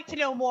really like to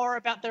know more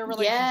about their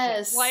relationship.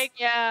 Yes. Like,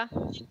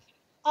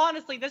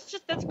 honestly,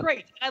 that's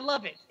great. I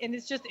love it. And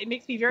it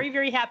makes me very,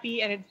 very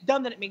happy, and it's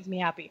dumb that it makes me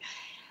happy.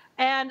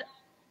 And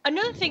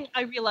another thing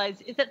I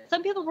realized is that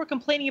some people were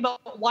complaining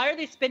about why are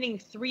they spending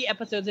 3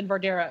 episodes in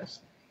Varderos?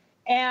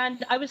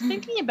 And I was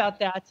thinking about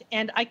that,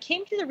 and I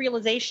came to the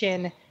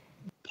realization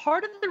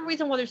part of the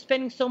reason why they're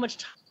spending so much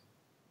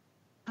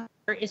time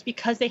is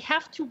because they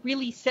have to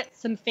really set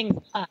some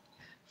things up.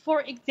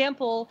 For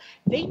example,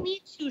 they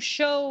need to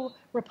show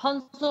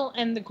Rapunzel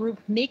and the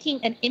group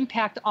making an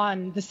impact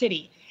on the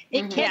city.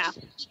 It can't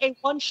just be a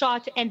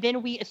one-shot, and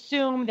then we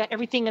assume that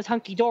everything is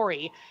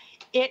hunky-dory.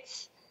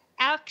 It's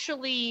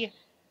actually...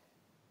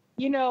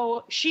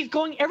 she's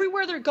going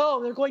everywhere they're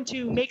going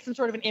to make some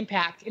sort of an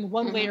impact in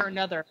one way or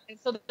another. And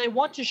so they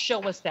want to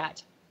show us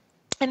that.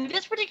 And in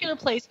this particular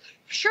place,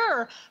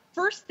 sure,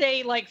 first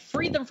they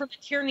freed them from the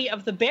tyranny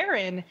of the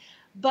Baron,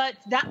 but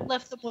that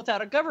left them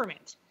without a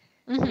government.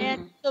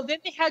 And so then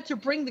they had to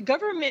bring the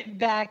government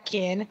back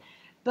in,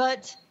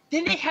 but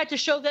then they had to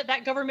show that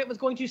that government was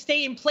going to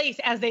stay in place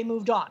as they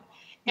moved on.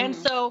 And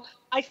so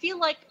I feel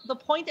like the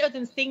point of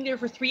them staying there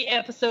for 3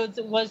 episodes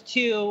was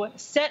to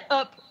set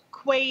up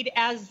Quaid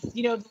as,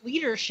 the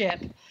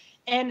leadership,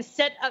 and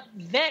set up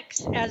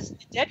Vex as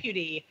the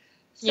deputy,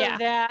 so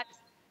that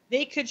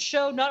they could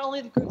show not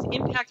only the group's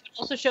impact, but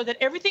also show that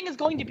everything is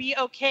going to be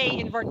okay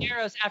in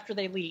Varderos after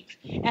they leave.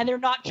 And they're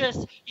not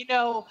just,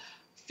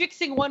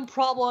 fixing one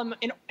problem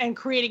and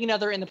creating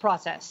another in the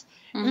process.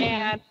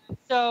 And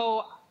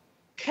so,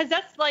 because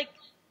that's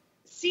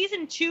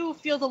season 2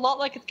 feels a lot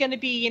like it's going to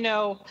be,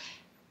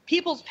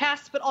 people's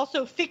past, but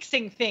also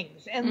fixing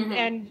things.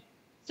 And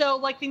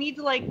so, they need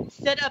to,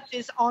 set up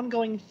this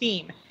ongoing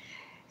theme.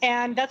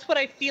 And that's what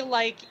I feel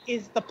like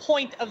is the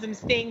point of them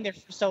staying there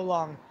for so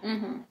long.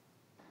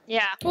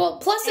 Yeah. Well,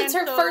 plus it's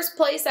her first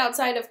place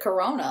outside of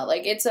Corona.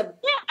 Like, it's a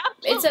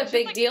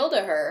big deal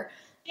to her.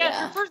 Yeah, it's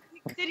her first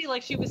big city.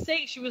 Like she was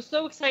saying, she was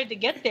so excited to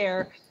get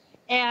there.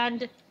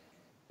 And,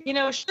 you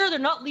know, sure, they're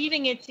not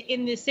leaving it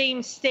in the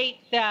same state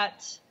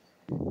that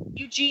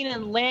Eugene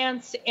and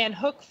Lance and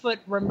Hookfoot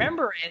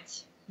remember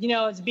it, you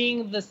know, as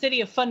being the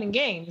city of fun and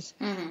games.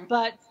 Mm-hmm.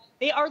 But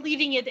they are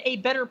leaving it a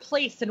better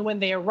place than when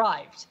they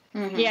arrived.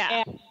 Mm-hmm.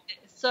 Yeah. And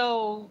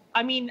so,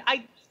 I mean,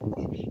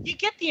 you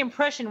get the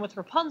impression with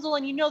Rapunzel,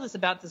 and you know this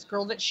about this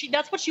girl, that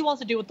that's what she wants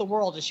to do with the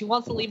world, is she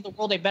wants to leave the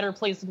world a better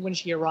place than when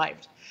she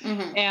arrived.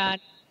 Mm-hmm. And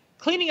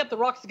cleaning up the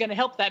rocks is going to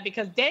help that,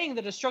 because dang,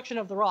 the destruction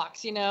of the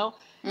rocks, you know?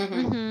 Mm-hmm.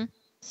 Mm-hmm.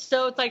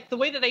 So it's like the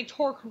way that they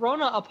tore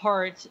Corona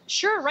apart,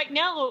 sure, right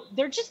now,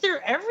 they're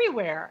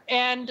everywhere.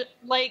 And,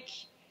 like,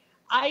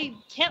 I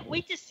can't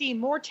wait to see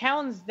more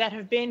towns that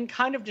have been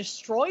kind of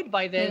destroyed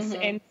by this,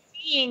 Mm-hmm. and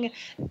seeing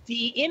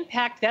the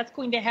impact that's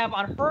going to have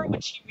on her when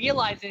she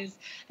realizes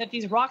that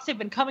these rocks have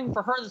been coming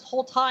for her this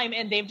whole time,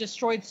 and they've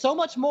destroyed so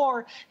much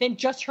more than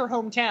just her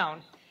hometown.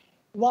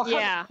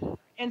 Yeah.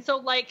 And so,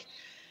 like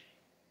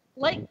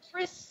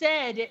Chris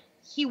said,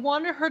 he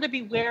wanted her to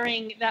be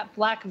wearing that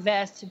black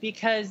vest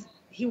because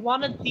he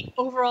wanted the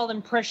overall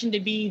impression to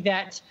be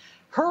that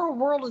her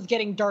world is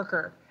getting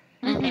darker.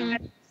 Mm-hmm.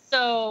 And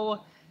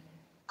so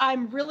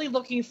I'm really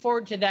looking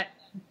forward to that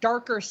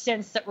darker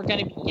sense that we're going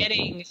to be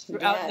getting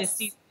throughout this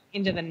season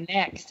into the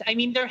next. I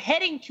mean, they're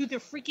heading to the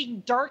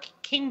freaking Dark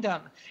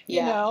Kingdom,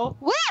 you know?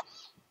 What?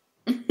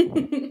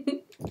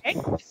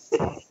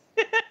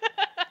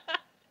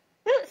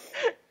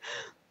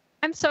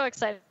 I'm so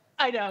excited.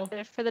 I know.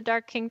 For the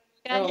Dark Kingdom.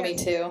 Oh, me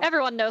too.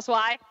 Everyone knows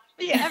why.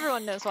 Yeah.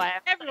 Everyone knows why.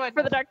 Everyone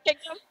for the Dark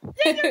Kingdom.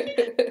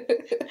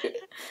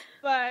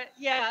 But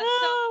yeah,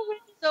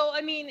 so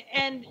I mean,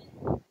 and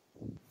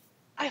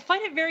I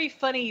find it very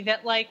funny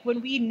that, like, when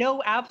we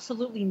know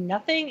absolutely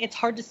nothing, it's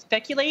hard to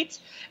speculate.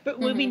 But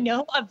when we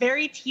know a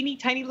very teeny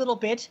tiny little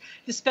bit,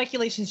 the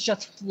speculations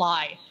just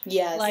fly.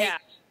 Yes. Like,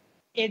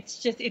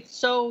 it's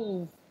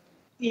so,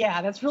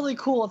 yeah, that's really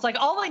cool. It's like,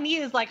 all I need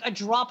is, like, a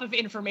drop of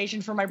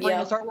information for my brain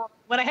to start working.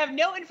 When I have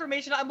no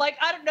information, I'm like,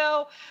 I don't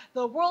know.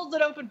 The world's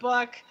an open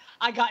book.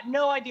 I got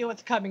no idea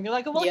what's coming. They're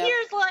like, well,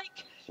 here's,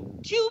 like,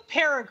 2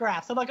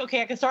 paragraphs. I'm like,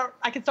 okay, I can start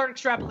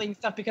extrapolating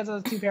stuff because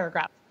of those 2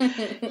 paragraphs.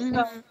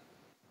 So,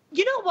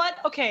 you know what?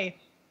 Okay,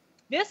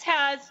 this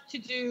has to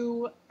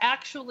do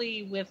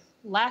actually with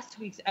last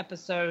week's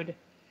episode,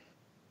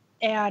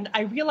 and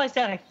I realized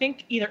that I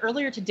think either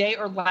earlier today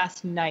or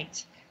last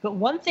night. But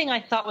one thing I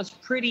thought was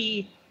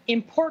pretty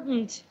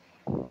important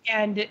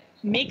and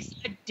makes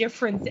a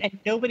difference, and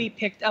nobody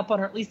picked up on,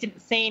 or at least didn't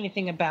say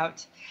anything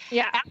about.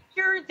 Yeah.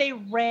 After they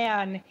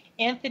ran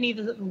Anthony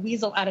the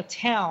Weasel out of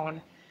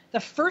town, the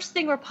first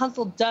thing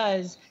Rapunzel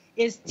does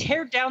is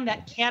tear down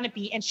that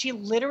canopy, and she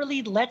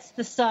literally lets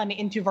the sun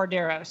into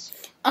Varderos.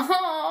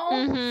 Oh.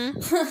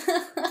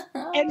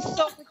 Mm-hmm. And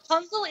so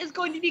Rapunzel is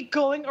going to be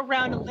going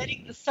around and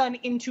letting the sun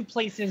into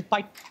places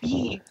by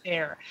being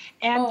there.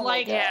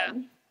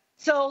 And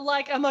so,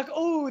 like, I'm like,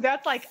 oh,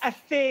 that's like a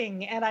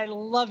thing, and I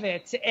love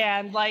it.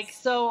 And like,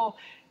 so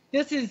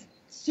this is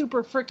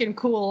super freaking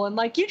cool. And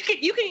like, you can.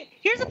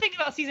 Here's the thing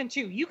about season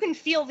 2: you can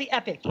feel the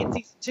epic in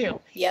season 2.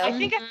 Yeah, I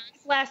think I said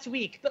this last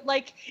week, but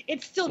like,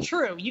 it's still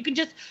true.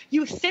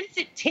 You sense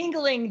it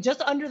tingling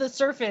just under the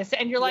surface,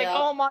 and you're like,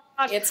 oh my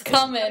gosh, it's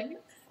coming.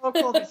 So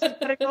cool. This is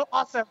gonna go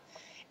awesome.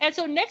 And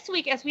so next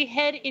week, as we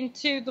head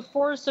into the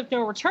Forest of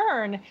No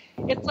Return,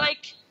 it's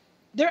like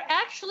they're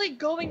actually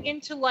going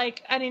into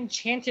like an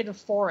enchanted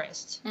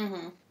forest.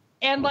 Mm-hmm.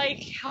 And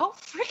like, how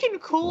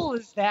freaking cool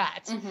is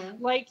that?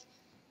 Mm-hmm. Like,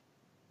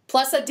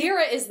 plus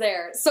Adira is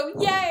there, so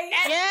yay!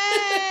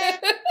 Yay!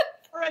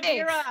 For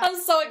Adira. I'm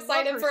so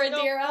excited for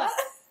Adira.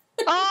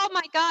 Oh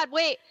my God!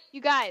 Wait, you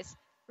guys,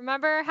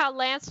 remember how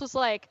Lance was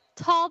like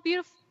tall,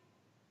 beautiful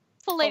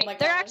lady? Oh,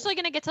 they're actually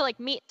gonna get to like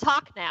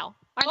talk now,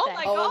 aren't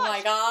they? Oh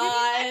my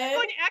god! He's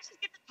going to actually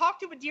get to talk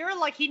to Adira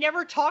like he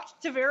never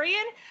talked to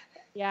Varian.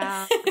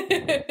 Yeah. I'm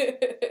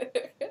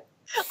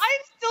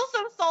still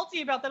so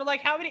salty about that. I'm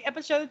like, how many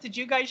episodes did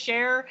you guys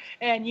share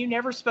and you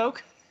never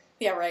spoke?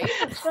 Yeah, right.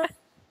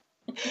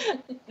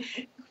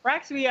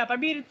 Cracks me up. I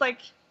mean, it's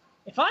like,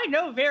 if I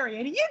know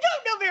Varian, you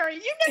don't know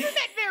Varian. You never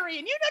met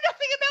Varian. You know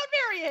nothing about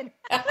Varian.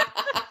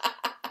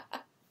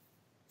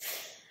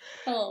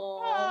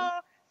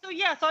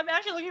 So I'm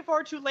actually looking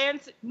forward to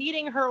Lance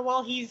meeting her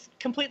while he's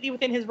completely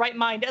within his right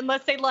mind,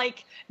 unless they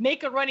like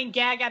make a running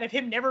gag out of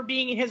him never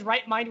being in his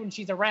right mind when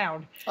she's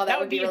around. Oh, that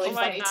would be really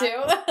funny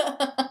too.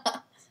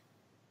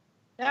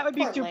 That would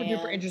be super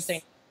duper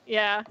interesting.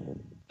 Yeah.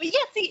 But yeah,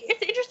 see,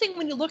 it's interesting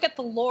when you look at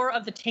the lore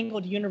of the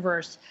Tangled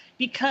universe,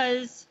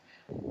 because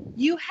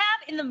you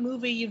have in the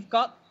movie, you've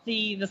got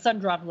the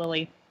Sundrop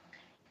Lily,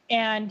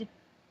 and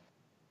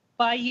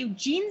by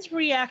Eugene's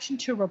reaction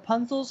to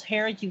Rapunzel's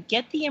hair, you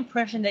get the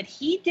impression that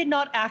he did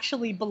not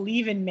actually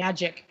believe in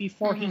magic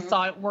before he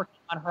saw it working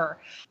on her,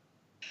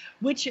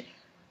 which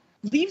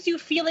leaves you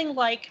feeling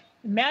like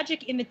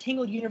magic in the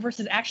Tangled universe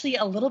is actually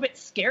a little bit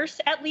scarce,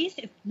 at least.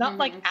 It's not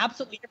like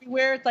absolutely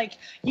everywhere. It's like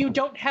you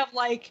don't have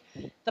like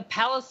the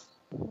palace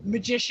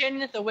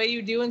magician the way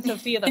you do in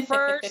Sophia the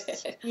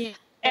First. Yeah.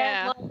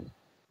 And like,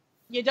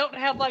 you don't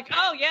have like,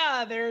 oh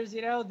yeah, there's,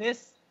 you know,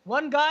 this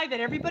one guy that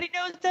everybody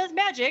knows does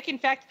magic. In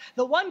fact,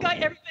 the one guy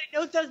everybody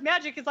knows does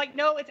magic is like,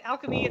 no, it's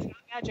alchemy, it's not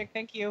magic,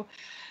 thank you.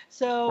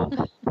 So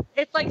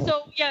it's like,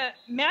 so yeah,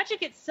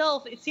 magic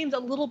itself, it seems a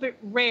little bit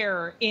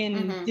rare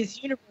in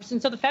this universe.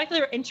 And so the fact that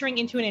they're entering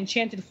into an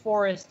enchanted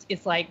forest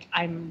is like,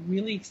 I'm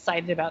really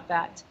excited about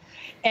that.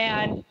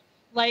 And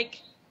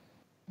like,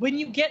 when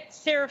you get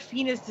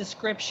Seraphina's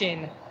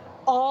description,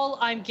 all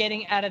I'm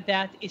getting out of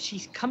that is she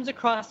comes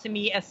across to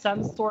me as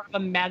some sort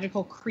of a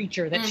magical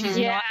creature, that she's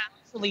not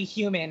actually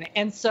human.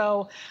 And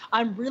so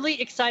I'm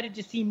really excited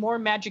to see more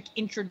magic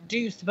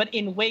introduced, but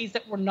in ways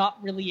that we're not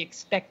really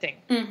expecting.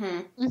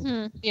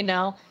 You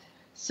know?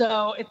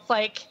 So it's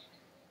like,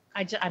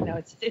 I don't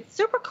know, it's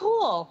super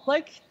cool.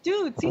 Like,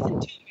 dude,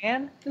 season 2,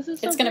 man. This is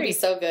so It's going to be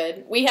so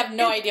good. We have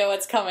no idea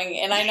what's coming,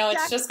 and I know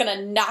it's just going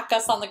to knock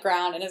us on the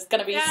ground, and it's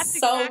going to be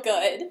so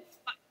good.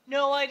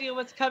 No idea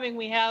what's coming.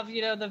 We have,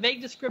 you know, the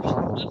vague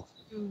description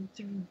to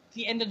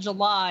the end of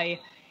July,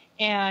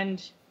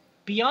 and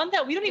beyond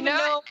that, we don't even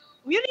know.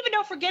 We don't even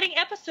know if we're getting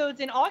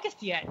episodes in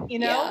August yet. You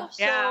know,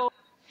 so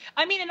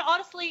I mean, and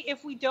honestly,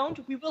 if we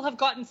don't, we will have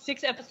gotten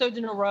 6 episodes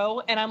in a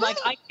row, and I'm like,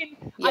 I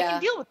can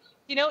deal with it.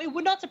 You know, it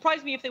would not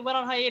surprise me if they went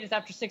on hiatus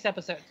after 6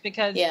 episodes,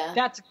 because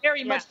that's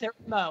very much their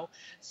MO.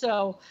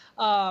 So,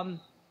 good.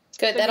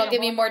 That'll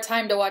give me more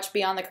time to watch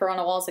Beyond the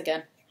Corona Walls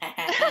again.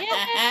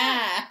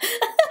 I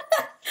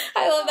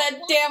love that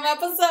damn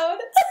episode.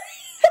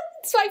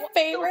 It's my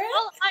favorite.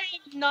 Well, I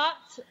am not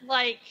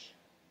like,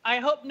 I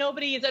hope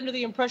nobody is under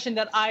the impression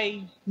that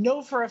I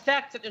know for a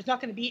fact that there's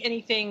not going to be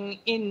anything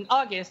in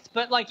August,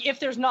 but like, if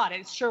there's not,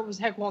 it sure as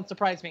heck won't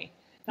surprise me.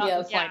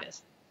 Not the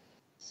slightest.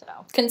 So,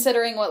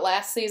 considering what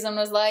last season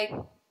was like,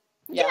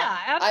 absolutely.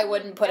 I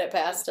wouldn't put it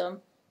past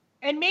them.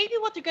 And maybe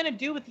what they're going to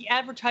do with the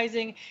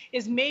advertising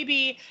is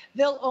maybe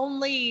they'll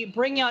only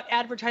bring out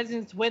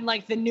advertisements when,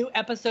 like, the new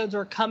episodes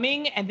are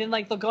coming, and then,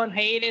 like, they'll go on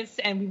hiatus,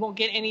 and we won't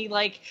get any,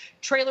 like,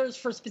 trailers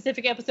for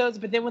specific episodes,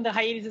 but then when the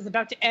hiatus is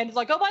about to end, it's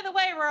like, oh, by the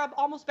way, we're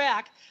almost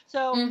back.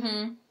 So,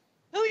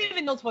 who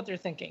even knows what they're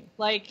thinking?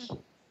 Like,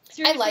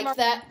 I liked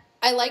that.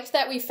 I liked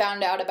that we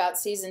found out about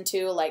season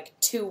 2, like,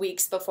 2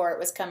 weeks before it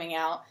was coming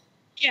out.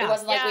 Yeah, it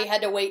wasn't like we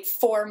had to wait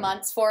 4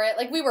 months for it.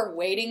 Like, we were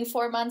waiting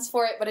 4 months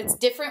for it, but it's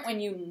different when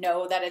you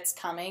know that it's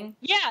coming.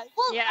 Yeah,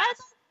 well, as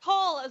I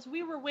recall, as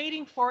we were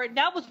waiting for it,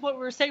 that was what we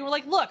were saying. We're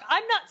like, look,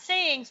 I'm not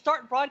saying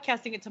start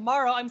broadcasting it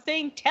tomorrow. I'm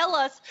saying tell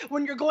us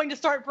when you're going to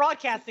start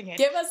broadcasting it.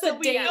 Give us a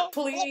date,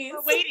 please.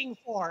 What we're waiting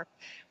for.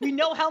 We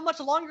know how much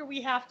longer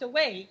we have to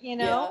wait, you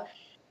know?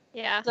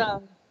 Yeah.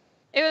 So,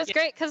 it was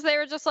great because they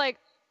were just like,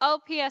 oh,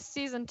 PS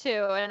season 2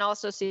 and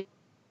also season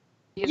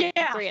 3.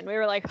 And we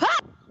were like, ha!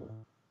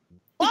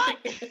 What?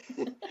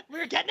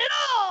 We're getting it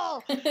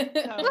all!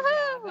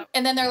 So,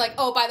 and then they're like,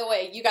 oh, by the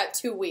way, you got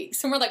 2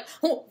 weeks. And we're like,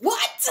 oh,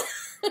 what?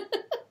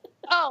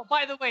 Oh,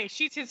 by the way,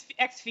 she's his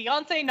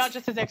ex-fiance, not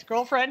just his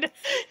ex-girlfriend.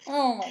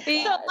 Oh, my God.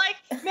 So, like,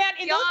 man,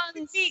 in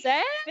those weeks,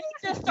 they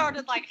just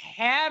started, like,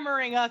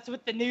 hammering us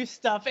with the new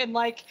stuff. And,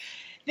 like,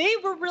 they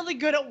were really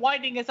good at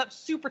winding us up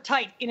super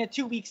tight in a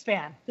 2-week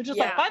span. They're just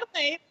like,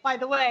 by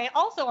the way,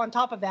 also on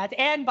top of that,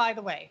 and by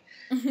the way.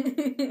 So,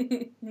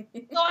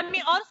 I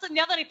mean, honestly,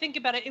 now that I think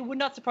about it, it would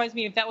not surprise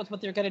me if that was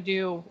what they're going to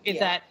do, is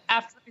that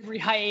after every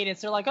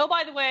hiatus, they're like, oh,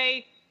 by the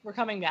way, we're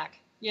coming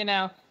back, you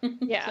know?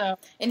 So.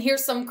 And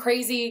here's some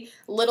crazy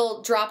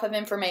little drop of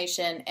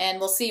information, and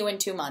we'll see you in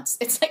 2 months.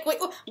 It's like, wait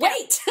a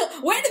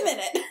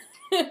minute.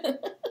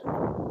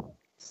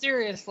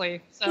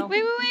 Seriously. So.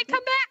 Wait,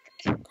 come back.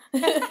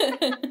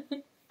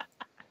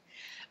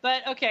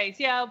 But okay,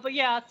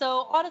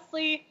 so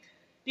honestly,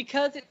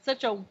 because it's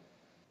such a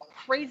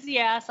crazy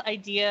ass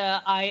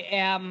idea, I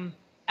am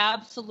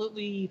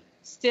absolutely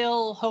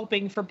still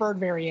hoping for Bird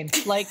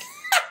variant. Like,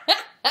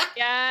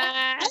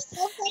 yes,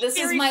 this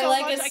is my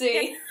legacy. I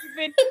can't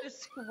even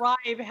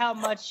describe how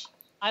much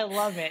I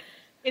love it.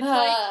 It's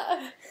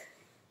like,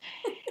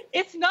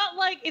 it's not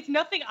like, it's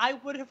nothing I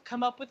would have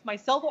come up with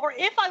myself, or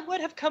if I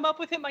would have come up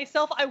with it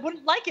myself, I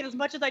wouldn't like it as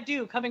much as I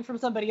do coming from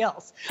somebody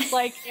else.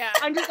 Like,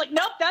 I'm just like,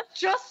 nope, that's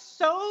just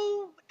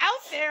so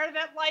out there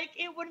that, like,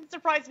 it wouldn't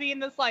surprise me in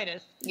the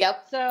slightest.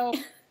 Yep. So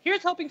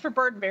here's hoping for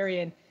Bird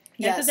variant.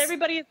 And since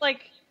everybody is,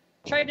 like,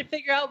 trying to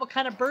figure out what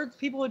kind of birds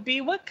people would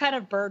be, what kind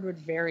of bird would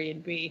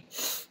Varian be?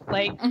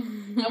 Like,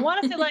 I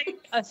want to say, like,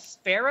 a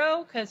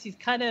sparrow, because he's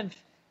kind of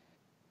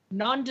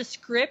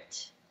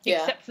nondescript,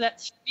 except for that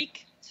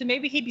streak. So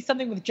maybe he'd be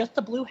something with just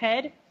a blue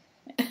head.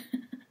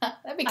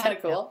 That'd be kind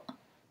of cool.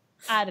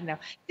 I don't know.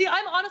 See,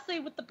 I'm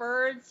honestly, with the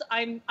birds,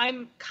 I'm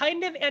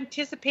kind of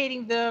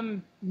anticipating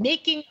them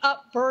making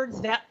up birds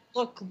that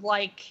look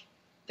like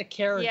the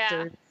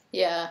characters.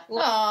 Yeah.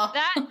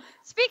 That,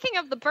 speaking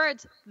of the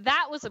birds,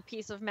 that was a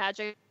piece of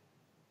magic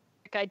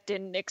I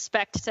didn't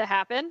expect to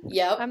happen.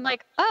 Yep. I'm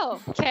like,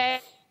 oh,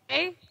 okay.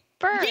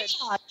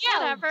 birds. Yeah,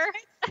 whatever.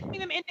 Turning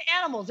them into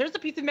animals. There's a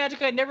piece of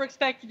magic I never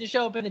expected to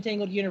show up in the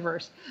Tangled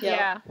universe.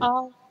 Yeah.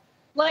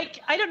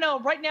 Like, I don't know,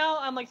 right now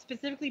I'm like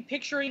specifically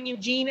picturing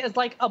Eugene as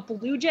like a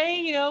blue jay,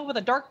 you know, with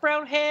a dark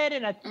brown head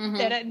and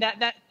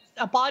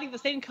a body the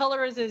same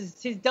color as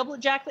his doublet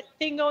jacket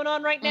thing going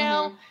on right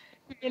now.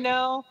 You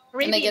know,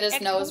 and they get his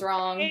nose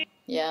wrong.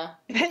 Yeah,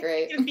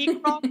 great. Yeah.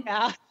 Oh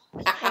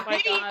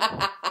my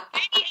god.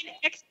 Maybe an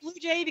ex-Blue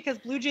Jay, because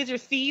Blue Jays are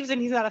thieves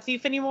and he's not a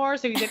thief anymore,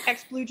 so he's an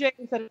ex-Blue Jay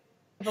instead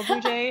of a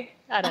Blue Jay.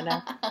 I don't know.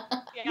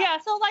 Yeah,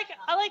 so like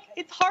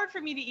it's hard for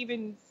me to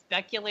even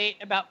speculate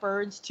about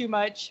birds too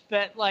much,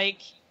 but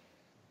like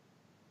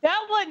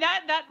that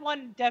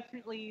one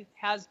definitely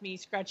has me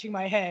scratching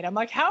my head. I'm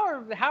like, how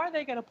are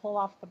they gonna pull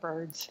off the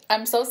birds?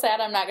 I'm so sad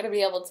I'm not gonna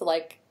be able to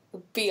like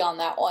be on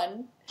that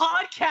one.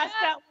 Podcast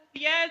that one.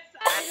 Yes.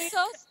 I'm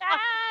so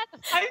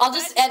sad. I'll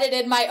just edit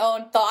in my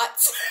own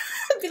thoughts.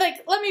 Be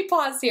like, let me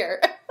pause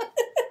here.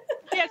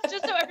 Yes,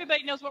 just so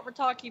everybody knows what we're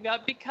talking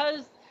about,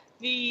 because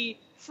the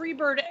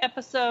Freebird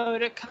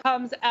episode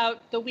comes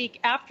out the week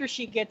after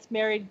she gets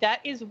married.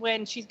 That is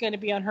when she's going to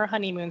be on her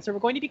honeymoon. So we're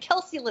going to be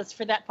Kelsey-less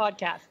for that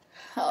podcast.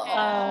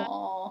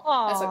 Oh,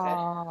 that's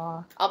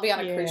okay. I'll be on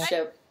a cruise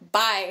ship.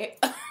 Bye.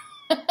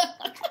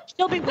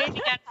 She'll be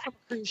waiting at some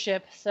cruise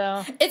ship,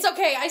 so it's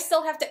okay. I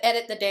still have to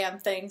edit the damn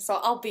thing, so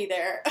I'll be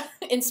there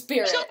in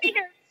spirit. She'll be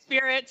here in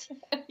spirit.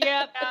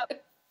 Yep.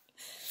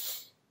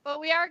 But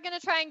we are going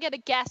to try and get a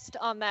guest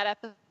on that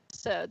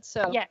episode,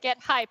 so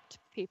get hyped,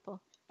 people.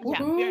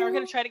 Yeah, we are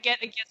going to try to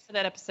get a guest for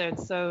that episode,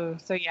 so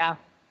yeah,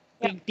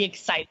 be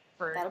excited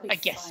for a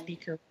guest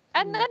speaker.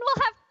 And then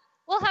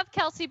we'll have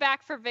Kelsey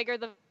back for Vigor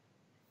the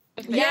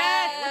Visionary,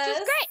 which is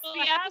great.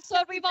 The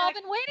episode we've all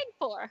been waiting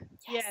for.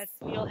 Yes,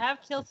 we'll have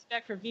Kelsey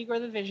back for Vigor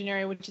the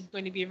Visionary, which is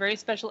going to be a very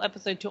special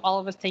episode to all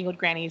of us Tangled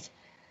Grannies.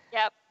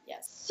 Yep.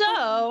 Yes.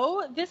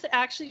 So this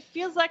actually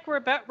feels like we're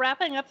about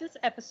wrapping up this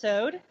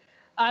episode.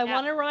 I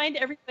want to remind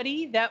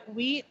everybody that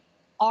we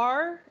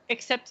are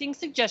accepting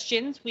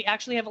suggestions. We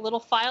actually have a little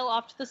file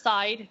off to the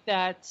side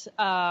that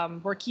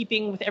we're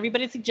keeping with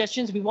everybody's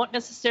suggestions. We won't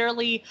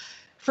necessarily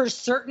for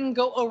certain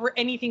go over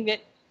anything that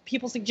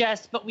people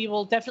suggest, but we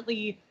will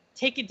definitely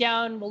take it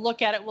down. We'll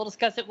look at it. We'll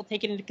discuss it. We'll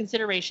take it into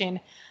consideration.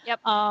 Yep.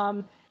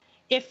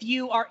 If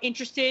you are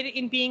interested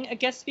in being a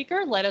guest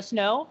speaker, let us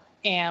know,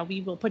 and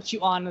we will put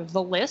you on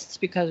the list,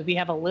 because we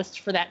have a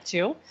list for that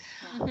too.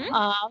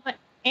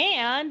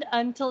 And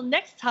until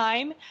next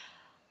time,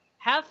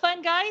 have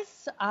fun,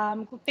 guys.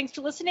 Thanks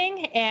for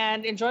listening,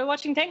 and enjoy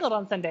watching Tangled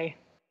on Sunday.